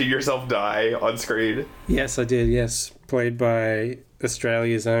watching yourself die on screen? Yes, I did. Yes, played by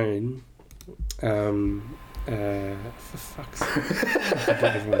Australia's own. For fuck's sake. I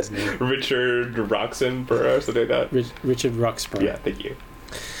forgot everyone's name. Richard Roxburgh or something like that. Richard Roxburgh. Yeah, thank you.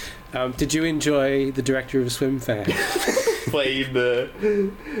 Did you enjoy the director of Swim Fan? Playing the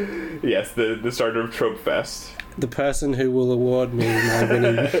starter of Trope Fest. The person who will award me my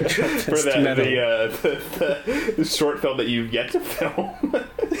winning Trope Fest for medal. The short film that you've yet to film.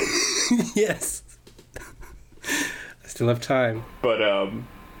 Yes. I still have time. But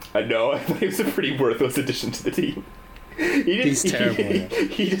I know, I thought he was a pretty worthless addition to the team. He's terrible.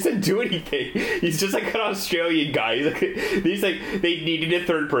 He doesn't do anything. He's just like an Australian guy. He's like they needed a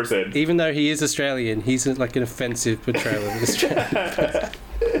third person. Even though he is Australian, he's like an offensive portrayal of Australia.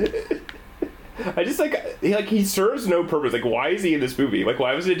 I just he serves no purpose. Like, why is he in this movie? Like,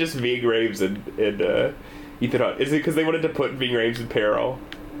 why was it just Ving Rhames and Ethan Hunt? Is it because they wanted to put Ving Rhames in peril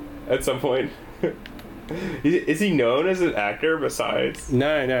at some point? Is he known as an actor besides?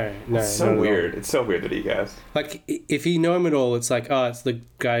 No. It's so weird. It's so weird that he has. Like, if you know him at all, it's like, oh, it's the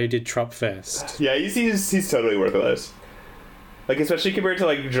guy who did Tropfest. Yeah, he's totally worthless. Like, especially compared to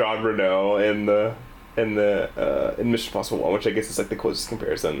like Jean Reno in Mission Impossible 1, which I guess is like the closest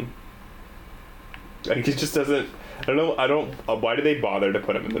comparison. Like, it just doesn't. I don't. Why do they bother to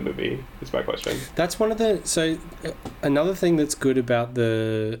put him in the movie? Is my question. That's one of the. So, another thing that's good about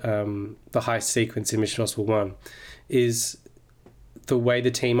the heist sequence in Mission Impossible 1 is the way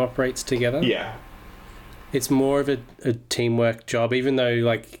the team operates together. Yeah. It's more of a teamwork job, even though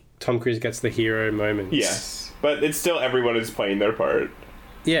like Tom Cruise gets the hero moments. Yes, but it's still everyone is playing their part.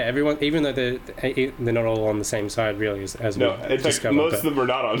 Yeah, everyone, even though they're not all on the same side, really, as no, in fact, most of them are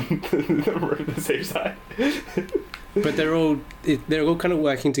not on the same side. But they're all kind of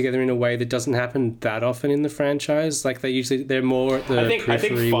working together in a way that doesn't happen that often in the franchise. Like they're more at the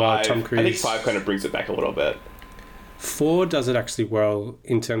periphery while Tom Cruise. I think 5 kind of brings it back a little bit. 4 does it actually well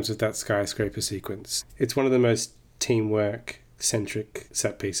in terms of that skyscraper sequence. It's one of the most teamwork centric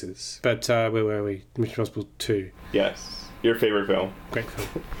set pieces. But where were we? Mission Impossible 2. Yes. Your favorite film. Great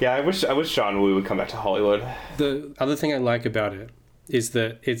film. Yeah, I wish John Woo would come back to Hollywood. The other thing I like about it is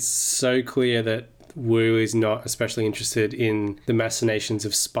that it's so clear that Woo is not especially interested in the machinations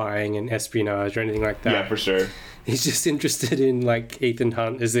of spying and espionage or anything like that. Yeah, for sure. He's just interested in like Ethan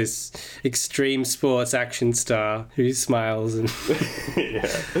Hunt as this extreme sports action star who smiles and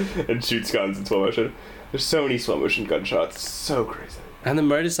and shoots guns in slow motion. There's so many slow motion gunshots. So crazy. And the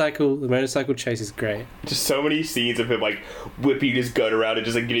motorcycle chase is great. Just so many scenes of him like whipping his gun around and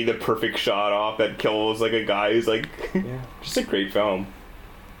just like getting the perfect shot off that kills like a guy who's like just a great film.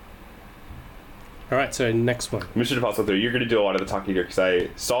 All right, so next one. Mission Impossible 3. You're going to do a lot of the talking here because I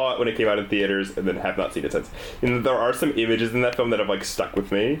saw it when it came out in theaters and then have not seen it since. And there are some images in that film that have like stuck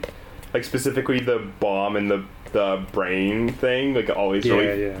with me, like specifically the bomb and the brain thing. Like always,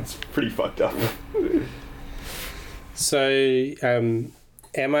 it's pretty fucked up. So,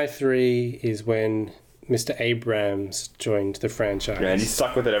 MI3 is when Mr. Abrams joined the franchise. Yeah, and he's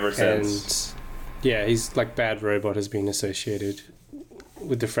stuck with it ever since. And yeah, he's like Bad Robot has been associated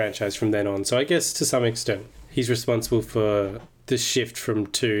with the franchise from then on. So I guess to some extent, he's responsible for the shift from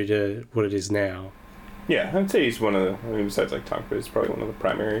 2 to what it is now. Yeah, I'd say he's one of the, besides like Tom Cruise, probably one of the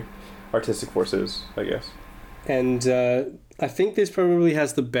primary artistic forces, I guess. And I think this probably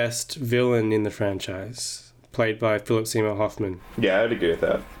has the best villain in the franchise. Played by Philip Seymour Hoffman. Yeah, I'd agree with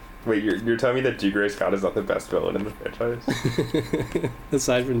that. Wait, you're telling me that G. Gray Scott is not the best villain in the franchise?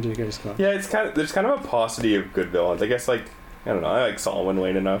 Aside from G. Gray Scott. Yeah, there's kind of a paucity of good villains. I guess I don't know, I like Solomon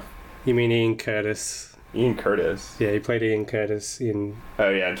Lane enough. You mean Ian Curtis? Ian Curtis? Yeah, he played Ian Curtis in... Oh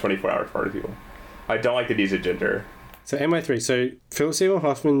yeah, in 24 Hours Party People. I don't like that he's a ginger. So MI3, so Philip Seymour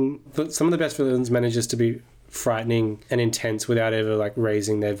Hoffman, some of the best villains manages to be frightening and intense without ever like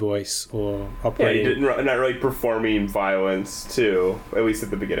raising their voice or operating. Yeah, not really performing violence too, at least at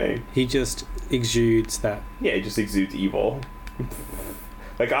the beginning. He just exudes that. Yeah, he just exudes evil.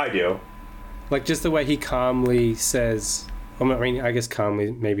 Like I do. Like just the way he calmly says, I mean, I guess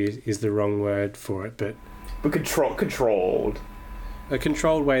calmly maybe is the wrong word for it, but controlled. A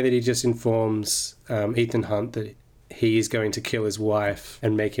controlled way that he just informs Ethan Hunt that he is going to kill his wife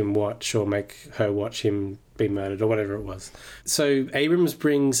and make him watch or make her watch him be murdered or whatever it was. So Abrams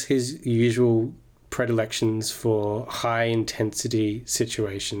brings his usual predilections for high intensity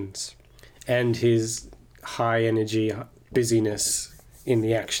situations and his high energy busyness in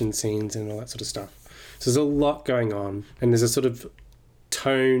the action scenes and all that sort of stuff. So there's a lot going on and there's a sort of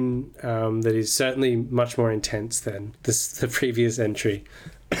tone that is certainly much more intense than the previous entry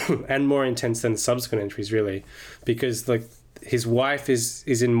and more intense than subsequent entries really, because like his wife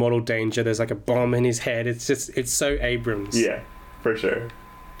is in mortal danger. There's like a bomb in his head. It's so Abrams. Yeah, for sure.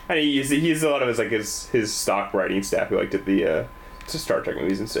 And he uses a lot of his stock writing staff who did the Star Trek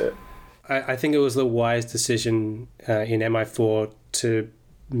movies instead. I think it was the wise decision in MI4 to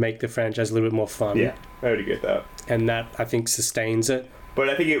make the franchise a little bit more fun. Yeah, I would agree with that. And that I think sustains it. But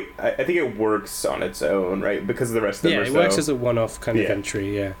I think it works on its own, right? Because of the rest of them. Yeah, it works as a one-off kind of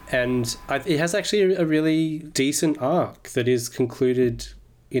entry, yeah. And it has actually a really decent arc that is concluded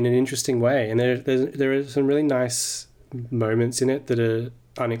in an interesting way. And there are some really nice moments in it that are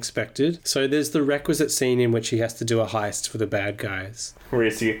unexpected. So there's the requisite scene in which he has to do a heist for the bad guys. Where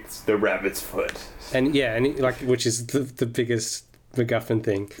he gets the rabbit's foot. And yeah, which is the biggest MacGuffin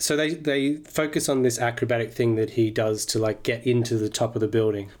thing. So they focus on this acrobatic thing that he does to like get into the top of the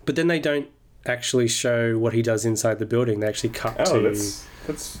building. But then they don't actually show what he does inside the building. They actually cut to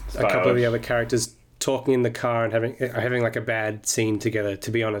that's a couple of the other characters talking in the car and having like a bad scene together,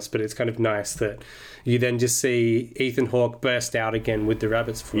 to be honest. But it's kind of nice that you then just see Ethan Hawke burst out again with the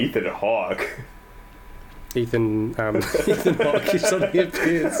rabbit's foot. Ethan Hawke suddenly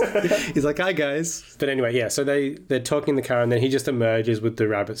appears. He's like, "Hi guys." But anyway, yeah, so they're talking in the car and then he just emerges with the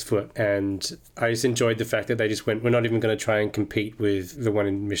rabbit's foot, and I just enjoyed the fact that they just went, we're not even going to try and compete with the one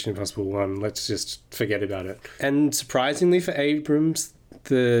in Mission Impossible 1. Let's just forget about it. And surprisingly for Abrams,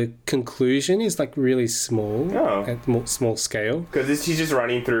 the conclusion is like really small at small scale. Because he's just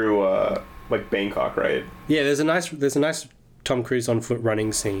running through like Bangkok, right? Yeah, there's a nice Tom Cruise on foot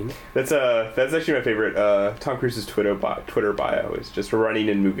running scene. That's actually my favorite. Tom Cruise's Twitter bio is just running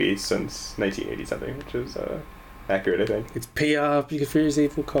in movies since 1980 something, which is accurate, I think. It's PR for his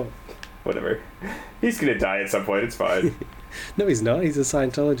evil cult. Whatever. He's gonna die at some point. It's fine. No, he's not. He's a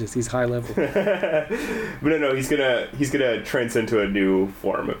Scientologist. He's high level. But no, he's gonna transcend to a new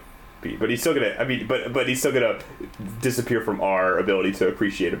form of being. But he's still gonna. I mean, but he's still gonna disappear from our ability to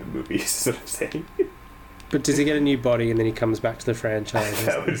appreciate him in movies. Is what I'm saying. But does he get a new body and then he comes back to the franchise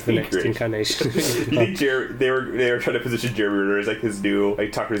as the next great. Incarnation? You think they were trying to position Jeremy Renner as like his new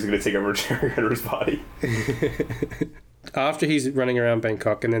Tucker is going to take over Jeremy Renner's body. After he's running around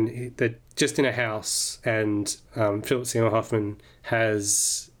Bangkok and then they're just in a house and Philip Seymour Hoffman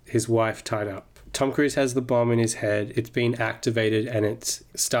has his wife tied up. Tom Cruise has the bomb in his head. It's been activated and it's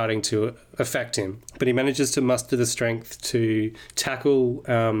starting to affect him. But he manages to muster the strength to tackle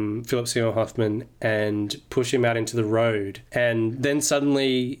Philip Seymour Hoffman and push him out into the road. And then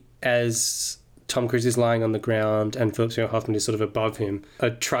suddenly, as Tom Cruise is lying on the ground and Philip Seymour Hoffman is sort of above him, a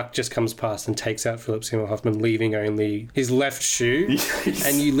truck just comes past and takes out Philip Seymour Hoffman, leaving only his left shoe. Yes.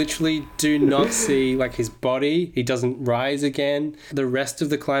 And you literally do not see like his body. He doesn't rise again. The rest of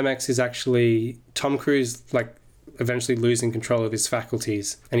the climax is actually Tom Cruise like eventually losing control of his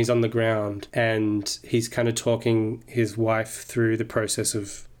faculties, and he's on the ground and he's kind of talking his wife through the process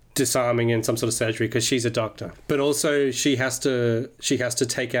of disarming and some sort of surgery because she's a doctor, but also she has to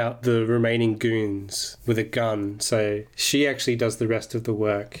take out the remaining goons with a gun, so she actually does the rest of the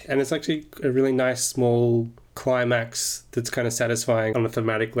work. And it's actually a really nice small climax that's kind of satisfying on a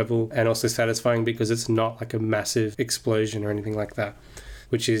thematic level, and also satisfying because it's not like a massive explosion or anything like that,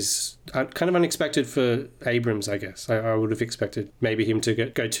 which is kind of unexpected for Abrams, I guess. I would have expected maybe him to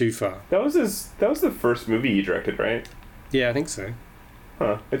go too far. That was the first movie he directed, right? Yeah, I think so.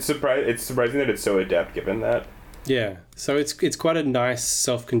 Huh. It's surprising that it's so adept, given that. Yeah. So it's quite a nice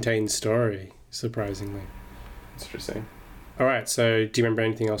self-contained story, surprisingly. That's interesting. All right. So do you remember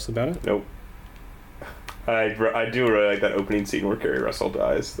anything else about it? Nope. I do really like that opening scene where Kerry Russell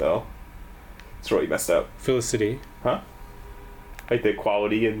dies, though. It's really messed up. Felicity. Huh? Like the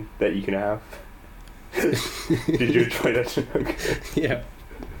quality and that you can have. Did you enjoy that joke? Yeah.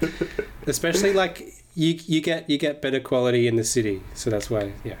 Especially like you get better quality in the city, so that's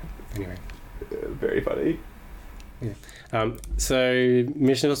why. Yeah. Anyway. Very funny. Yeah. So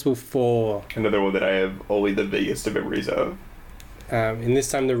Mission Impossible 4. Another one that I have only the vaguest of memories of. And this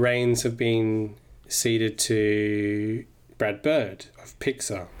time the reins have been ceded to Brad Bird of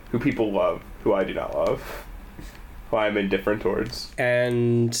Pixar, who people love, who I do not love, who I'm indifferent towards.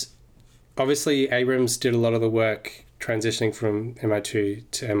 And obviously Abrams did a lot of the work transitioning from MI2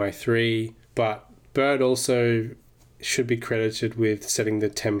 to MI3, but Bird also should be credited with setting the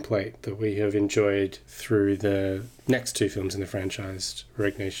template that we have enjoyed through the next two films in the franchise,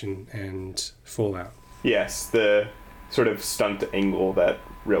 Rogue Nation and Fallout. Yes, the sort of stunt angle that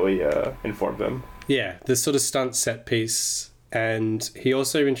really informed them. Yeah, the sort of stunt set piece. And he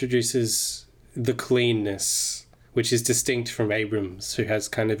also introduces the cleanness, which is distinct from Abrams, who has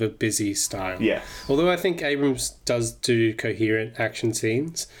kind of a busy style. Yeah. Although I think Abrams does do coherent action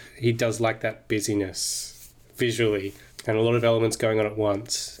scenes, he does like that busyness visually and a lot of elements going on at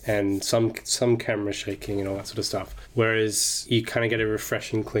once and some camera shaking and all that sort of stuff. Whereas you kind of get a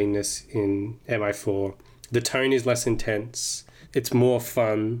refreshing cleanness in MI4. The tone is less intense. It's more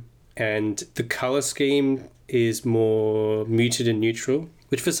fun. And the colour scheme is more muted and neutral,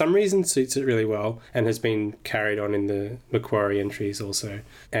 which for some reason suits it really well and has been carried on in the Macquarie entries also.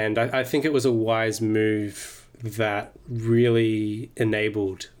 And I think it was a wise move that really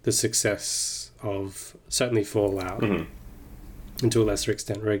enabled the success of certainly Fallout, and to a lesser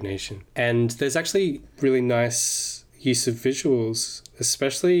extent Rogue Nation. And there's actually really nice use of visuals,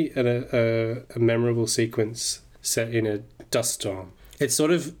 especially at a memorable sequence set in a dust storm. It's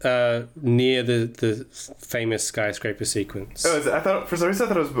sort of near the famous skyscraper sequence. Oh, I thought for some reason I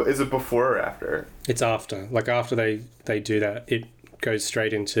thought it was. Is it before or after? It's after. Like after they do that, it goes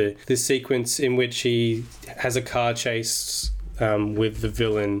straight into this sequence in which he has a car chase with the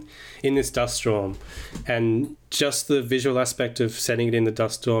villain in this dust storm, and just the visual aspect of setting it in the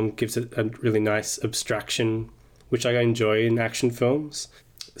dust storm gives it a really nice abstraction, which I enjoy in action films.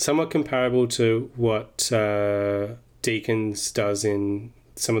 Somewhat comparable to what Deakins does in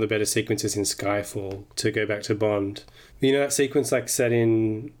some of the better sequences in Skyfall, to go back to Bond. You know that sequence like set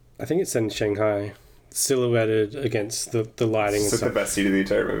in, I think it's set in Shanghai, silhouetted against the lighting and It's stuff. the best scene of the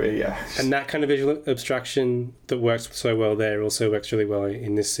entire movie, yeah. And that kind of visual abstraction that works so well there also works really well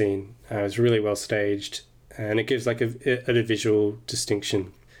in this scene. It's really well staged, and it gives like a visual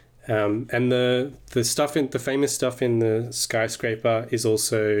distinction. And the stuff in the famous stuff in the skyscraper is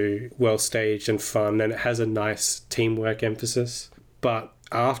also well staged and fun, and it has a nice teamwork emphasis. But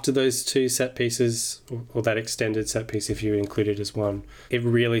after those two set pieces, or that extended set piece, if you include it as one, it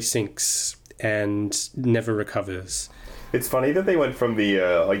really sinks and never recovers. It's funny that they went from the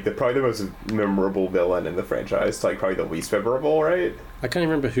probably the most memorable villain in the franchise to like probably the least memorable, right? I can't even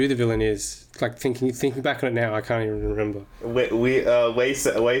remember who the villain is. Like thinking back on it now, I can't even remember. Lay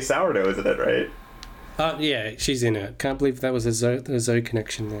Sourdough, isn't it, right? Yeah, she's in it. Can't believe that was a Zoe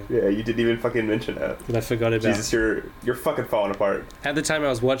connection there. Yeah, you didn't even fucking mention that. That I forgot about. Jesus, you're fucking falling apart. At the time I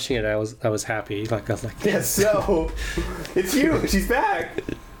was watching it, I was happy. Like I was like, Yeah, so it's you. She's back.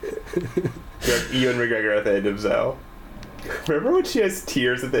 Ewan McGregor at the end of Zoe. Remember when she has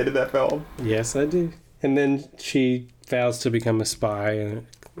tears at the end of that film? yes, I do. And then she vows to become a spy, and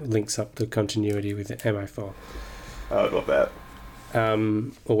it links up the continuity with MI4. I would love that.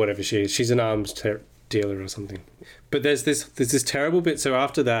 Or whatever she is. She's an arms dealer or something. But there's this terrible bit. So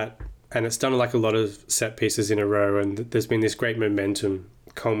after that, and it's done like a lot of set pieces in a row, and there's been this great momentum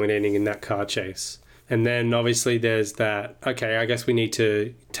culminating in that car chase. And then obviously there's that, okay, I guess we need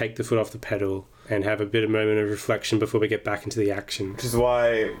to take the foot off the pedal and have a bit of moment of reflection before we get back into the action. Which is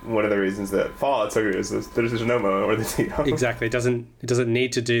why one of the reasons that Fallout so good is there's no moment where they do Exactly. It doesn't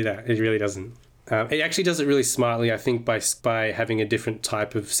need to do that. It really doesn't. It actually does it really smartly, I think, by having a different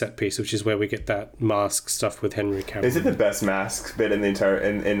type of set piece, which is where we get that mask stuff with Henry Cavill. Is it the best mask bit in the entire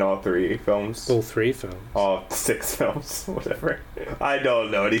in all three films? All three films. All 6 films, whatever. I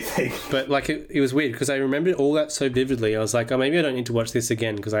don't know anything. But like it was weird because I remembered all that so vividly. I was like, oh, maybe I don't need to watch this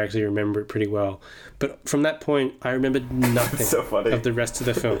again because I actually remember it pretty well. But from that point, I remembered nothing so funny. of the rest of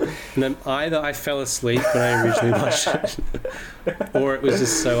the film. And then either I fell asleep when I originally watched it, or it was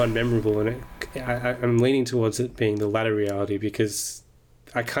just so unmemorable. And I'm leaning towards it being the latter reality because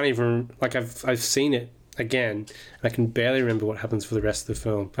I can't even, like I've seen it again and I can barely remember what happens for the rest of the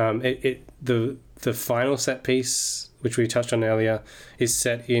film. The final set piece, which we touched on earlier, is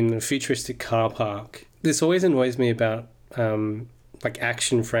set in a futuristic car park. This always annoys me about like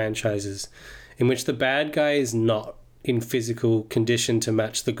action franchises in which the bad guy is not in physical condition to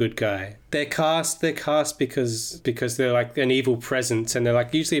match the good guy. They're cast because they're like an evil presence, and they're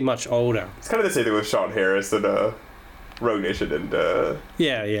like usually much older. It's kind of the same thing with Sean Harris and Rogue Nation and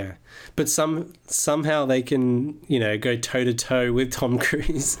Yeah. But somehow they can, go toe to toe with Tom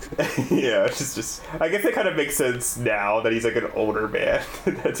Cruise. yeah, it's just I guess it kind of makes sense now that he's like an older man.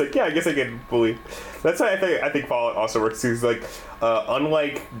 It's like, yeah, I guess I can believe. That's why I think Fallout also works. He's like,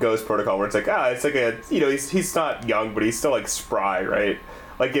 unlike Ghost Protocol, where it's like, it's like a he's not young, but he's still like spry, right?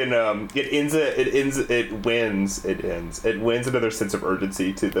 Like in it wins another sense of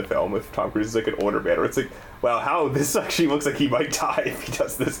urgency to the film with Tom Cruise is like an older man, where it's like, wow, how this actually looks like he might die if he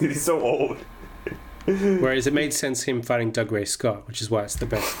does this because he's so old. Whereas it made sense him fighting Doug Ray Scott, which is why it's the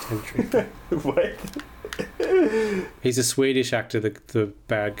best entry. What? He's a Swedish actor, the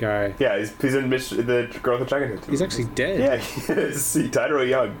bad guy. Yeah, he's in the Girl with the Dragon Tattoo. He's actually dead. Yeah, he is. He died really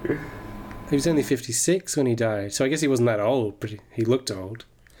young. He was only 56 when he died, so I guess he wasn't that old, but he looked old.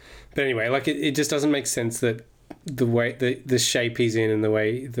 But anyway, like it just doesn't make sense that the way the shape he's in and the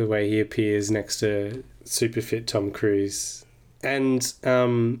way he appears next to super fit Tom Cruise, and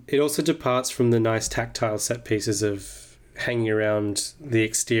it also departs from the nice tactile set pieces of hanging around the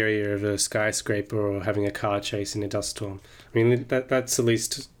exterior of a skyscraper or having a car chase in a dust storm. I mean that's at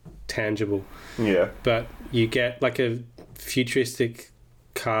least tangible. Yeah. But you get like a futuristic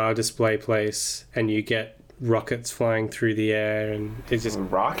car display place, and you get rockets flying through the air, and it's just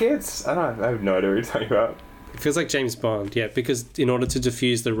rockets. I have no idea what you're talking about. It feels like James Bond, yeah, because in order to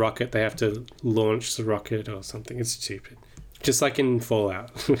defuse the rocket, they have to launch the rocket or something. It's stupid, just like in Fallout.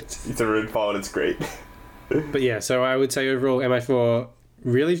 It's a rude Fallout. It's great. But yeah, so I would say overall MI4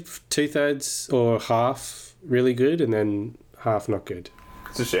 really 2/3 or half really good, and then half not good.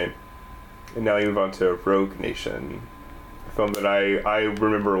 It's a shame. And now we move on to Rogue Nation, a film that I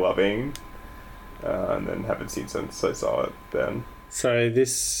remember loving, and then haven't seen since I saw it then. So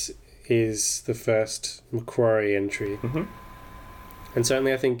this is the first Macquarie entry. Mm-hmm. And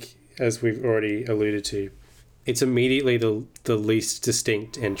certainly I think, as we've already alluded to, it's immediately the least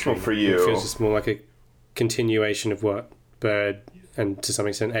distinct entry. Well, for you. It feels just more like a continuation of what Bird and to some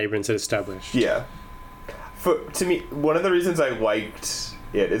extent Abrams had established. Yeah. To me, one of the reasons I liked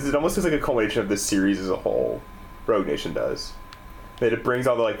it is it almost feels like a culmination of this series as a whole. Rogue Nation does. That it brings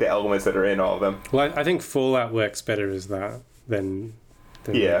all the elements that are in all of them. Well, I think Fallout works better as that than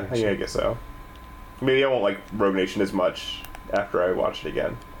yeah, Rogue Nation. I guess so. Maybe I won't like Rogue Nation as much after I watch it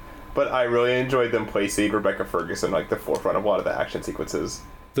again. But I really enjoyed them placing Rebecca Ferguson the forefront of a lot of the action sequences.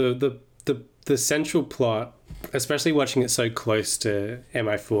 The central plot, especially watching it so close to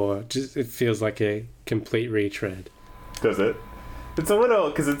MI4, just it feels like a complete retread. Does it? It's a little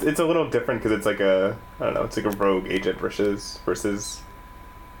because it's a little different because it's like a I don't know, it's like a rogue agent versus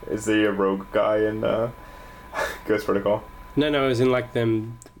is there a rogue guy in Ghost Protocol? No, as in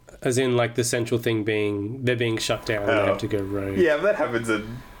the central thing being they're being shut down and they have to go rogue. Yeah, that happens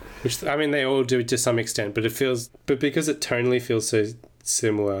in. Which I mean they all do to some extent, but because it tonally feels so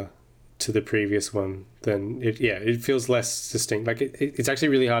similar to the previous one, then it feels less distinct. Like it's actually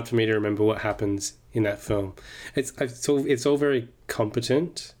really hard for me to remember what happens in that film. It's all very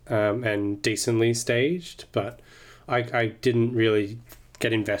competent and decently staged, but I didn't really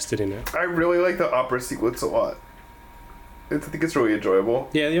get invested in it. I really like the opera sequence a lot. I think it's really enjoyable.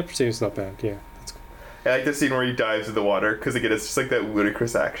 Yeah, the opera sequence is not bad. Yeah, that's cool. I like the scene where he dives in the water because again, it's just like that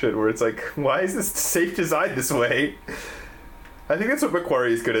ludicrous action where it's like, why is this safe designed this way? I think that's what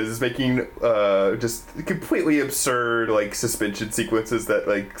Macquarie is good at, is making just completely absurd suspension sequences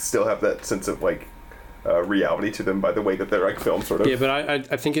that still have that sense of reality to them by the way that they're filmed sort of. Yeah, but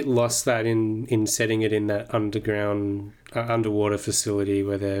I think it lost that in setting it in that underground underwater facility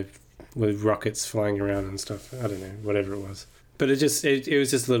where they're with rockets flying around and stuff. I don't know, whatever it was. But it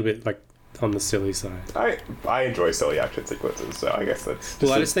was just a little bit on the silly side. I enjoy silly action sequences, so I guess that's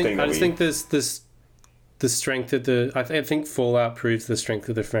just I just think there's this. The strength of I think Fallout proves the strength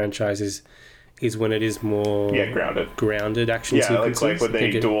of the franchise is when it is more grounded action sequences. Like when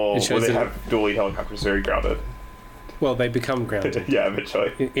they have dual helicopters, very grounded. Well, they become grounded. Yeah,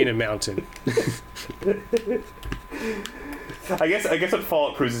 eventually in a mountain. I guess what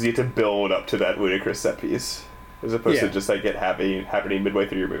Fallout proves is you have to build up to that ludicrous set piece as opposed to just it happening midway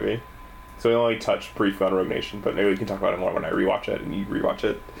through your movie. So we only touched briefly on Rogue Nation, but maybe we can talk about it more when I rewatch it and you rewatch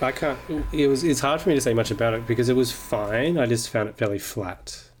it. I can't. It's hard for me to say much about it because it was fine. I just found it fairly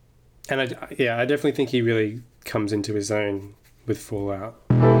flat, and I definitely think he really comes into his own with Fallout.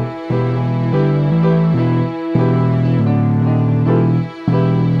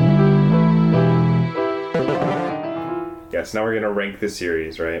 Yes, now we're gonna rank the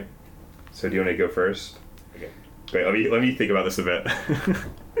series, right? So do you want to go first? Okay. Wait, let me think about this a bit.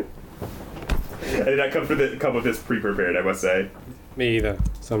 I did not come with this pre-prepared, I must say. Me either.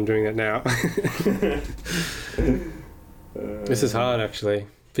 So I'm doing that now. This is hard, actually,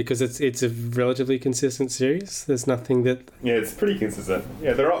 because it's a relatively consistent series. There's nothing that. Yeah, it's pretty consistent.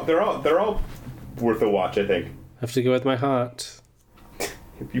 Yeah, they're all worth a watch, I think. I have to go with my heart.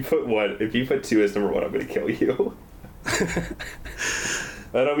 If you put 2 as number 1, I'm going to kill you. I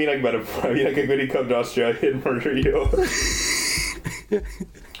don't mean metaphor. I mean I'm going to come to Australia and murder you.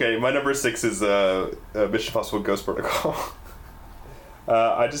 Okay, my number 6 is Mission Impossible Ghost Protocol.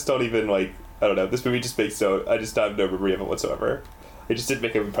 I just don't even I don't know. This movie just makes I just have no memory of it whatsoever. It just didn't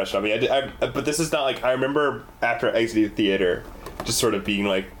make an impression on me. But this is not I remember after exiting the theater, just sort of being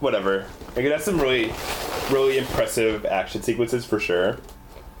whatever. It has some really, really impressive action sequences for sure.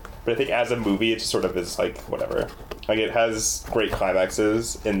 But I think as a movie, it just sort of is whatever. It has great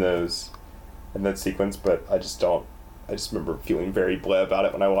climaxes in that sequence, but I just remember feeling very bleh about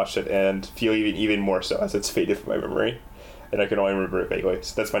it when I watched it, and feel even more so as it's faded from my memory, and I can only remember it vaguely.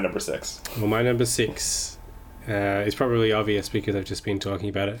 So that's my number 6. Well, my number 6 is probably obvious because I've just been talking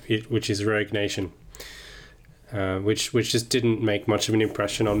about it, which is Rogue Nation, which just didn't make much of an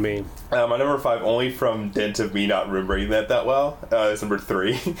impression on me. My number 5, only from dint of me not remembering that well, is number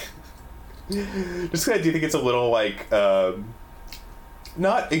 3. Just because I do think it's a little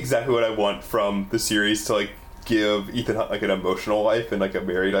not exactly what I want from the series to give Ethan Hunt an emotional life and a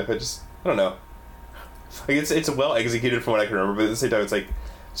married life. I don't know. It's well executed from what I can remember, but at the same time it's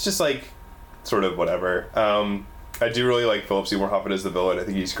just sort of whatever. I do really like Philip Seymour Hoffman as the villain. I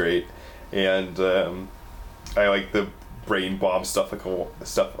think he's great, and I like the brain bomb stuff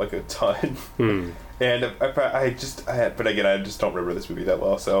like a ton. And but again, I just don't remember this movie that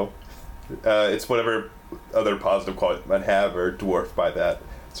well. So it's whatever other positive quality it might have are dwarfed by that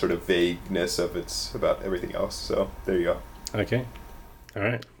sort of vagueness of it's about everything else. So there you go. Okay. All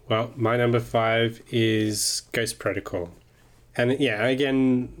right. Well, my number 5 is Ghost Protocol. And yeah,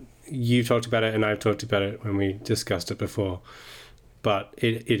 again, you talked about it and I've talked about it when we discussed it before. But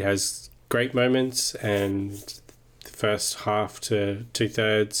it has great moments, and the first half to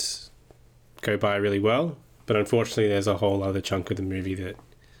 2/3 go by really well. But unfortunately, there's a whole other chunk of the movie that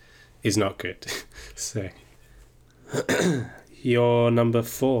is not good. So, your number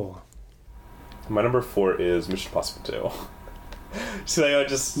 4. My number 4 is Mission Impossible 2. So I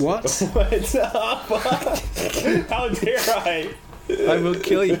just... What? How dare I? I will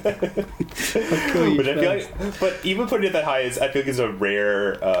kill you. I'll kill you. But I feel but even putting it that high I feel like is a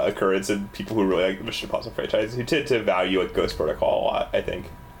rare occurrence in people who really like the Mission Impossible franchise, who tend to value like Ghost Protocol a lot, I think.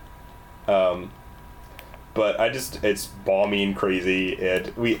 But it's balmy and crazy, and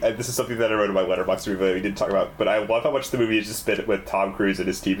this is something that I wrote in my Letterboxd review that we didn't talk about, but I love how much the movie is just spent with Tom Cruise and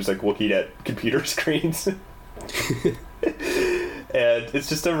his team just like looking at computer screens. And it's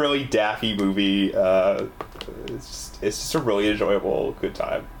just a really daffy movie. It's just a really enjoyable, good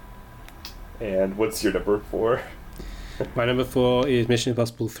time. And what's your number 4? My number 4 is Mission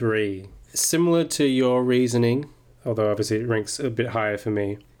Impossible 3. Similar to your reasoning, although obviously it ranks a bit higher for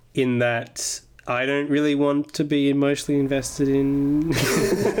me, in that I don't really want to be emotionally invested in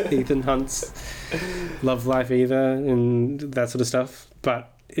Ethan Hunt's love life either, and that sort of stuff.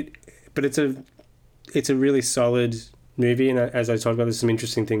 But it's a really solid movie, and as I talked about, there's some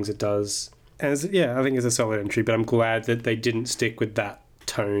interesting things it does. And I think it's a solid entry, but I'm glad that they didn't stick with that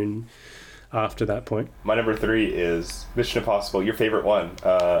tone after that point. My number 3 is Mission Impossible, your favorite one,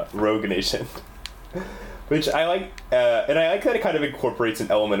 Rogue Nation. Which I like, and I like that it kind of incorporates an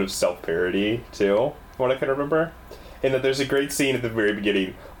element of self-parody, too, from what I can remember. And that there's a great scene at the very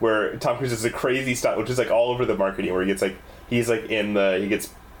beginning where Tom Cruise does a crazy stunt, which is like all over the marketing, where he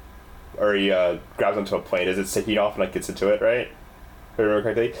grabs onto a plane as it's taking off and like gets into it, right? If I remember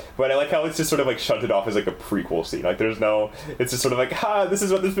correctly. But I like how it's just sort of like shunted off as like a prequel scene. Like it's just sort of like, this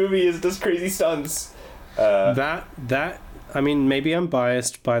is what this movie is, does crazy stunts. I mean, maybe I'm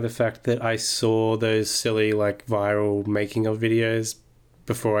biased by the fact that I saw those silly, like, viral making-of videos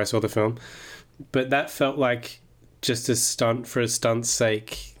before I saw the film. But that felt like just a stunt for a stunt's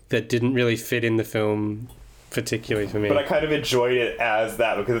sake that didn't really fit in the film particularly for me. But I kind of enjoyed it as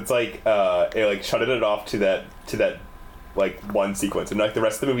that, because it's like, it like shutted it off to that like one sequence. And like the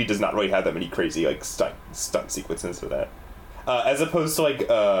rest of the movie does not really have that many crazy, like, stunt sequences for that. As opposed to like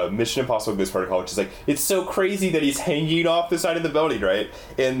Mission Impossible Ghost Protocol, which is like, it's so crazy that he's hanging off the side of the building, right?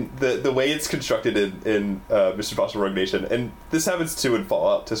 And the way it's constructed in Mission Impossible Rogue Nation, and this happens too in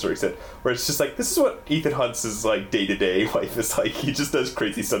Fallout to a certain extent, where it's just like, this is what Ethan Hunt's like day-to-day life is like. He just does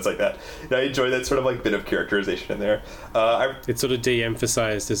crazy stunts like that. And I enjoy that sort of like bit of characterization in there. It's sort of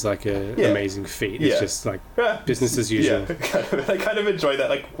de-emphasized as like an amazing feat. It's just like business as usual. Yeah, I kind of enjoy that,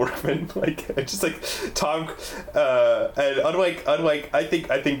 like, workman, like, it's just like Tom, and unlike I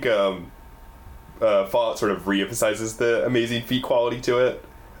think Fallout sort of re-emphasizes the amazing feat quality to it.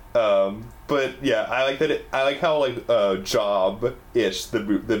 But yeah, I like that. I like how like job-ish the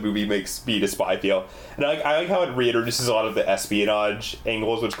movie makes Beat a Spy feel, and I like how it reintroduces a lot of the espionage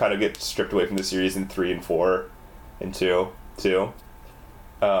angles, which kind of get stripped away from the series in 3 and 4 and 2 too.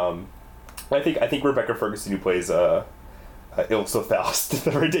 I think Rebecca Ferguson, who plays Ilsa Faust,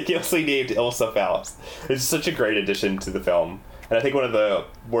 the ridiculously named Ilsa Faust, is such a great addition to the film. And I think one of the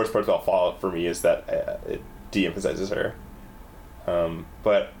worst parts about Fallout for me is that it de-emphasizes her.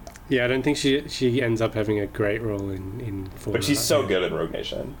 But yeah, I don't think she ends up having a great role in Fallout. But she's so good in Rogue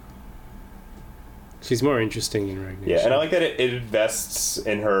Nation. She's more interesting in Rogue Nation. Yeah, and I like that it invests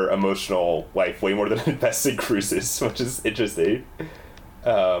in her emotional life way more than it invests in Cruise's, which is interesting.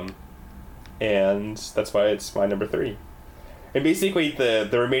 And that's why it's my number 3. And basically, the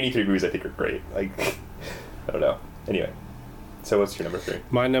remaining 3 movies I think are great. Like, I don't know. Anyway, so what's your number 3?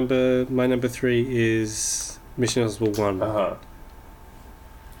 My number 3 is Mission Impossible 1.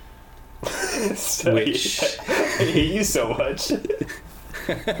 Which I hate you so much.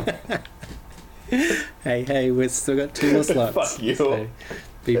 Hey, we've still got 2 more slots. Fuck you. So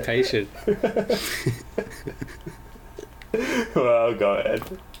be patient. Well, go ahead.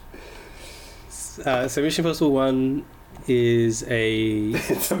 So Mission Impossible 1 is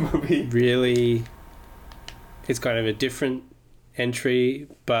it's a movie. Really, it's kind of a different entry,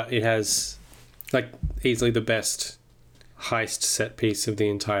 but it has like easily the best heist set piece of the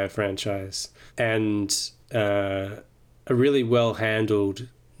entire franchise. And a really well handled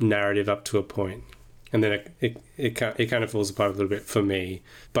narrative up to a point, and then it kind of falls apart a little bit for me.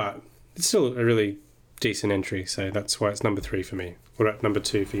 But it's still a really decent entry, so that's why it's number 3 for me. What about number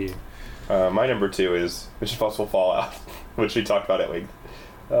 2 for you? My number 2 is Mission Impossible Fallout, which we talked about at length.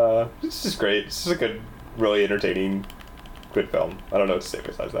 It's just great. It's just a good, really entertaining, good film. I don't know what to say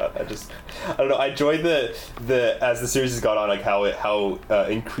besides that. I don't know. I enjoy the as the series has gone on, like how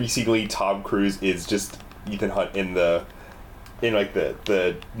increasingly Tom Cruise is just Ethan Hunt in the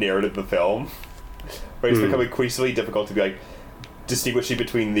narrative of the film, where it's become increasingly difficult to be like distinguishing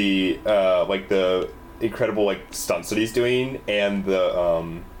between the the incredible like stunts that he's doing and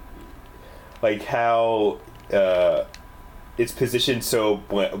the how it's positioned so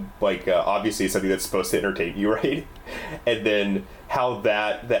obviously it's something that's supposed to entertain you, right? And then how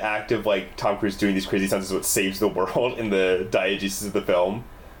the act of like Tom Cruise doing these crazy stunts is what saves the world in the diegesis of the film.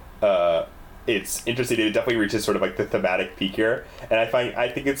 It's interesting. It definitely reaches sort of like the thematic peak here, and I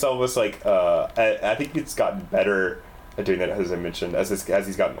think it's almost like I think it's gotten better at doing that, as I mentioned, as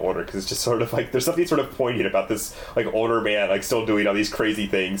he's gotten older, because it's just sort of like there's something sort of poignant about this like older man like still doing all these crazy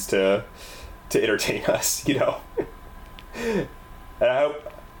things to entertain us, you know. And I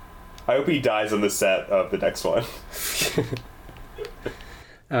hope he dies on the set of the next one.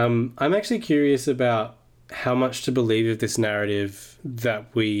 I'm actually curious about how much to believe of this narrative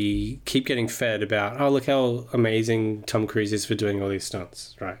that we keep getting fed about, oh, look how amazing Tom Cruise is for doing all these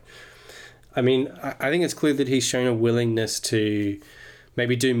stunts, right? I mean, I think it's clear that he's shown a willingness to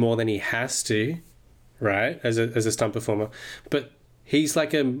maybe do more than he has to, right, as a stunt performer. But he's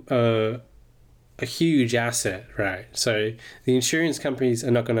like a huge asset, right? So the insurance companies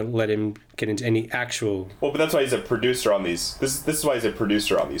are not going to let him get into any actual... Well, but that's why he's a producer on these... This is why he's a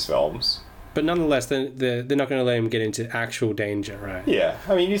producer on these films. But nonetheless, they're not going to let him get into actual danger, right? Yeah.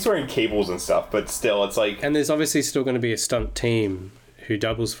 I mean, he's wearing cables and stuff, but still, it's like... And there's obviously still going to be a stunt team who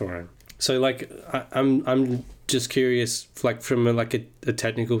doubles for him. So, like, I'm just curious, like, from a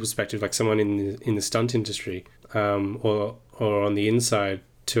technical perspective, like someone in the stunt industry, or on the inside,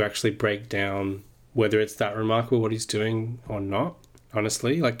 to actually break down whether it's that remarkable what he's doing or not.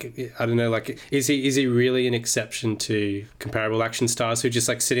 Honestly, like, I don't know, like, is he really an exception to comparable action stars who just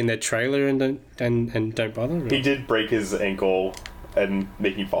like sit in their trailer and don't bother? Or? He did break his ankle and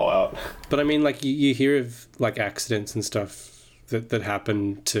making Fallout. But I mean, like, you hear of like accidents and stuff that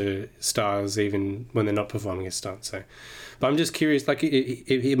happen to stars even when they're not performing a stunt. So, but I'm just curious, like,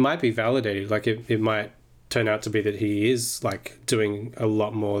 it might be validated, like it might turn out to be that he is like doing a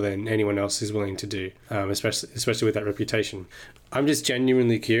lot more than anyone else is willing to do, especially with that reputation. I'm just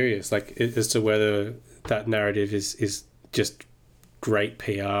genuinely curious, like, as to whether that narrative is just great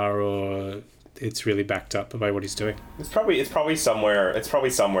PR or it's really backed up by what he's doing. It's probably somewhere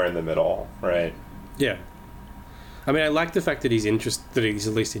in the middle, right? Yeah. I mean, I like the fact that he's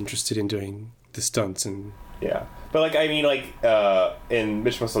at least interested in doing the stunts and... Yeah. But, like, I mean, like, in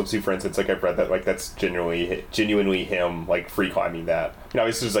Mission Impossible 2, for instance, like, I've read that, like, that's genuinely him, like, free climbing that. I mean,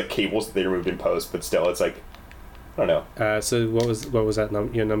 obviously there's, like, cables that they removed in post, but still, it's, like, I don't know. So what was that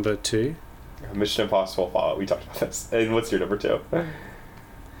your number 2? Mission Impossible Fallout. We talked about this. And what's your number 2?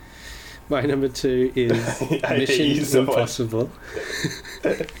 My number 2 is Mission Impossible.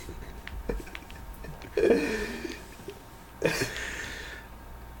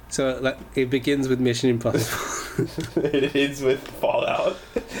 So it begins with Mission Impossible. It ends with Fallout.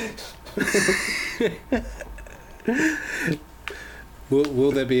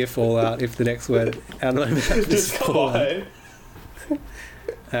 Will there be a Fallout if the next word out of my mouth is Fallout?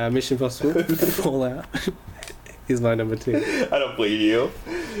 Mission Impossible Fallout is my number 2. I don't believe you.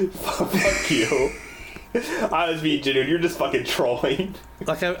 Fuck you. I was being genuine. You're just fucking trolling.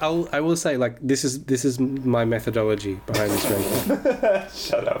 Like, I will say, like, this is my methodology behind this ranking.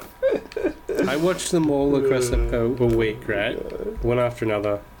 Shut up. I watched them all across a week, right? One after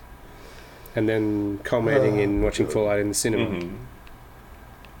another, and then culminating in watching Fallout in the cinema. Mm-hmm.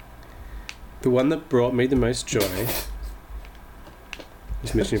 The one that brought me the most joy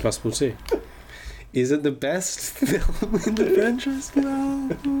is Mission Impossible 2. Is it the best film in the franchise?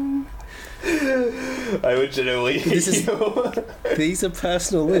 No. I would generally These are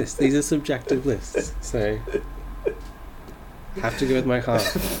personal lists. These are subjective lists. So have to go with my heart.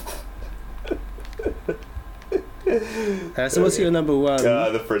 So what's your number 1?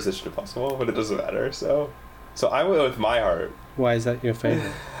 The first Mission Impossible, but it doesn't matter. So I went with my heart. Why is that your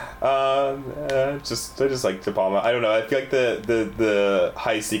favorite? I just like De Palma. I don't know. I feel like the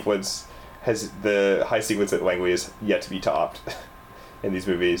high sequence at Langley is yet to be topped in these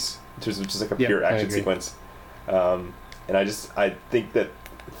movies. In terms of just like a pure action sequence, and I think that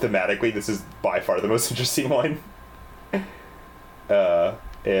thematically, this is by far the most interesting one.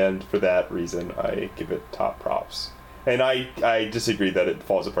 And for that reason, I give it top props. And I disagree that it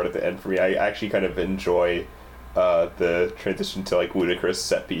falls apart at the end for me. I actually kind of enjoy the transition to like ludicrous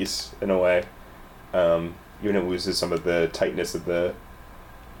set piece in a way. Even it loses some of the tightness of the...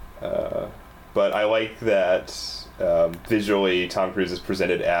 but I like that visually Tom Cruise is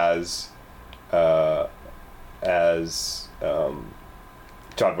presented as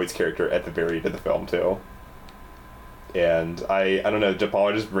John Voight's character at the very end of the film too. And I don't know, De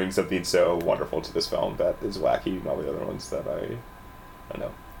Palma just brings something so wonderful to this film that is wacky and all the other ones that I don't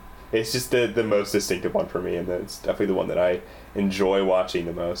know. It's just the most distinctive one for me, and it's definitely the one that I enjoy watching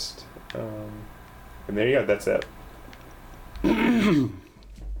the most. And there you go, that's it.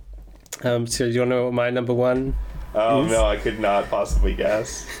 So do you want to know what my number one Oh is? no, I could not possibly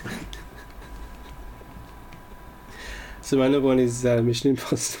guess. So my number one is Mission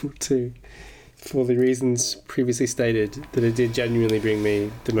Impossible 2. For the reasons previously stated, that it did genuinely bring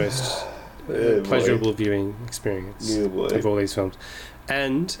me the most pleasurable viewing experience of all these films.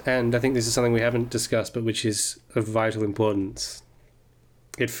 And I think this is something we haven't discussed, but which is of vital importance.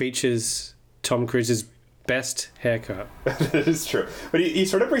 It features Tom Cruise's best haircut. That is true. But he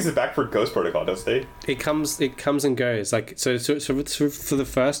sort of brings it back for Ghost Protocol, doesn't he? It comes and goes. Like so for the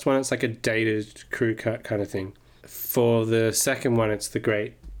first one, it's like a dated crew cut kind of thing. For the second one, it's the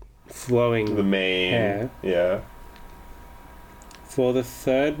great flowing The main hair. Yeah. For the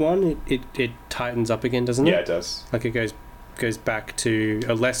third one, it tightens up again, doesn't it? Yeah, it does. Like it goes back to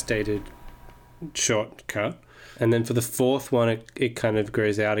a less dated short cut. And then for the fourth one, it kind of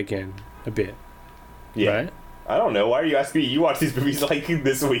grows out again a bit. Yeah. Right? I don't know. Why are you asking me? You watch these movies like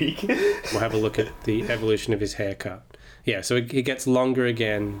this week. We'll have a look at the evolution of his haircut. Yeah, so it gets longer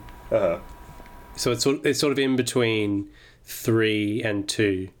again. Uh-huh. So it's sort of in between 3 and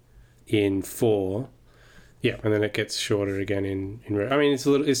 2 in 4. Yeah, and then it gets shorter again in I mean, it's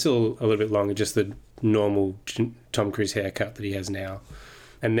still a little bit longer, just the normal Tom Cruise haircut that he has now.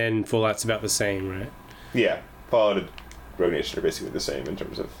 And then Fallout's about the same, right? Yeah. Fallout and Rogue Nation are basically the same in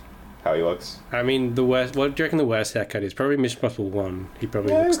terms of how he looks. I mean, the worst. What do you reckon the worst haircut is? Probably Mission Impossible 1. He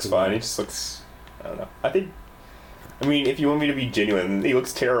probably Yeah, he looks looks the fine. He worst. just looks... I don't know. I mean, if you want me to be genuine, he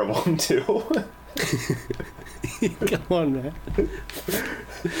looks terrible, too. Come on, man.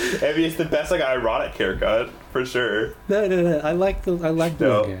 I mean, it's the best, like, ironic haircut, for sure. No. I like the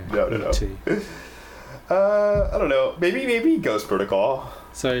No. too. I don't know. Maybe Ghost Protocol.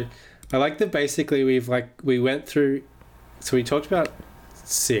 So, I like that basically we went through... So we talked about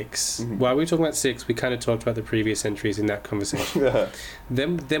 6. Mm-hmm. While we were talking about 6, we kind of talked about the previous entries in that conversation.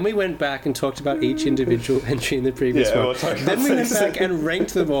 Then we went back and talked about each individual entry in the previous Yeah, one. we'll talk about Then we went 6. back and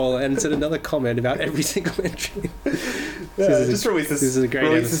ranked them all and said another comment about every single entry. Just release this. This is a great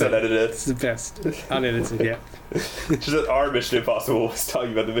release this episode. unedited. It's the best. Unedited, yeah. Just that our Mission Impossible was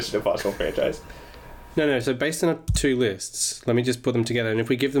talking about the Mission Impossible franchise. No. So based on our 2 lists, let me just put them together. And if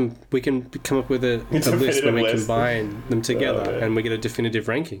we give them, we can come up with a list where we list. combine them together Oh, yeah. and we get a definitive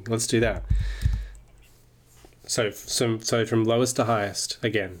ranking. Let's do that. So from lowest to highest,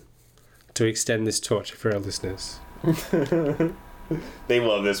 again, to extend this torch for our listeners. They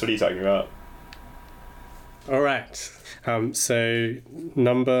love this. What are you talking about? All right. So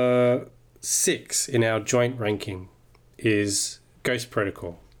number 6 in our joint ranking is Ghost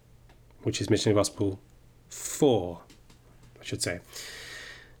Protocol, which is Mission Impossible 4, I should say.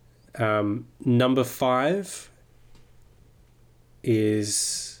 Number 5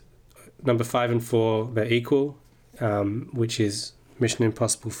 and 4, they're equal, which is Mission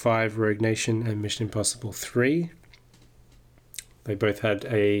Impossible 5, Rogue Nation, and Mission Impossible 3. They both had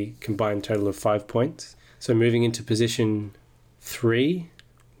a combined total of 5 points. So moving into position 3,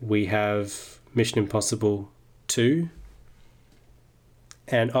 we have Mission Impossible 2.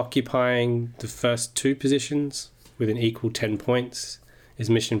 And occupying the first 2 positions with an equal 10 points is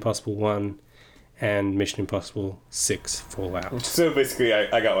Mission Impossible 1 and Mission Impossible 6 Fallout. So basically,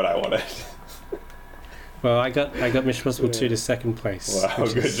 I got what I wanted. Well, I got Mission Impossible 2 to second place. Wow,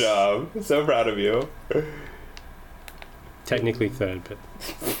 which good is job. So proud of you. Technically third, but...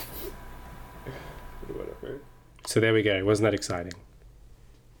 Whatever. So there we go. Wasn't that exciting?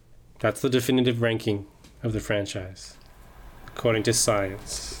 That's the definitive ranking of the franchise, according to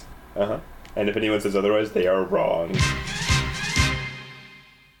science. Uh-huh. And if anyone says otherwise, they are wrong.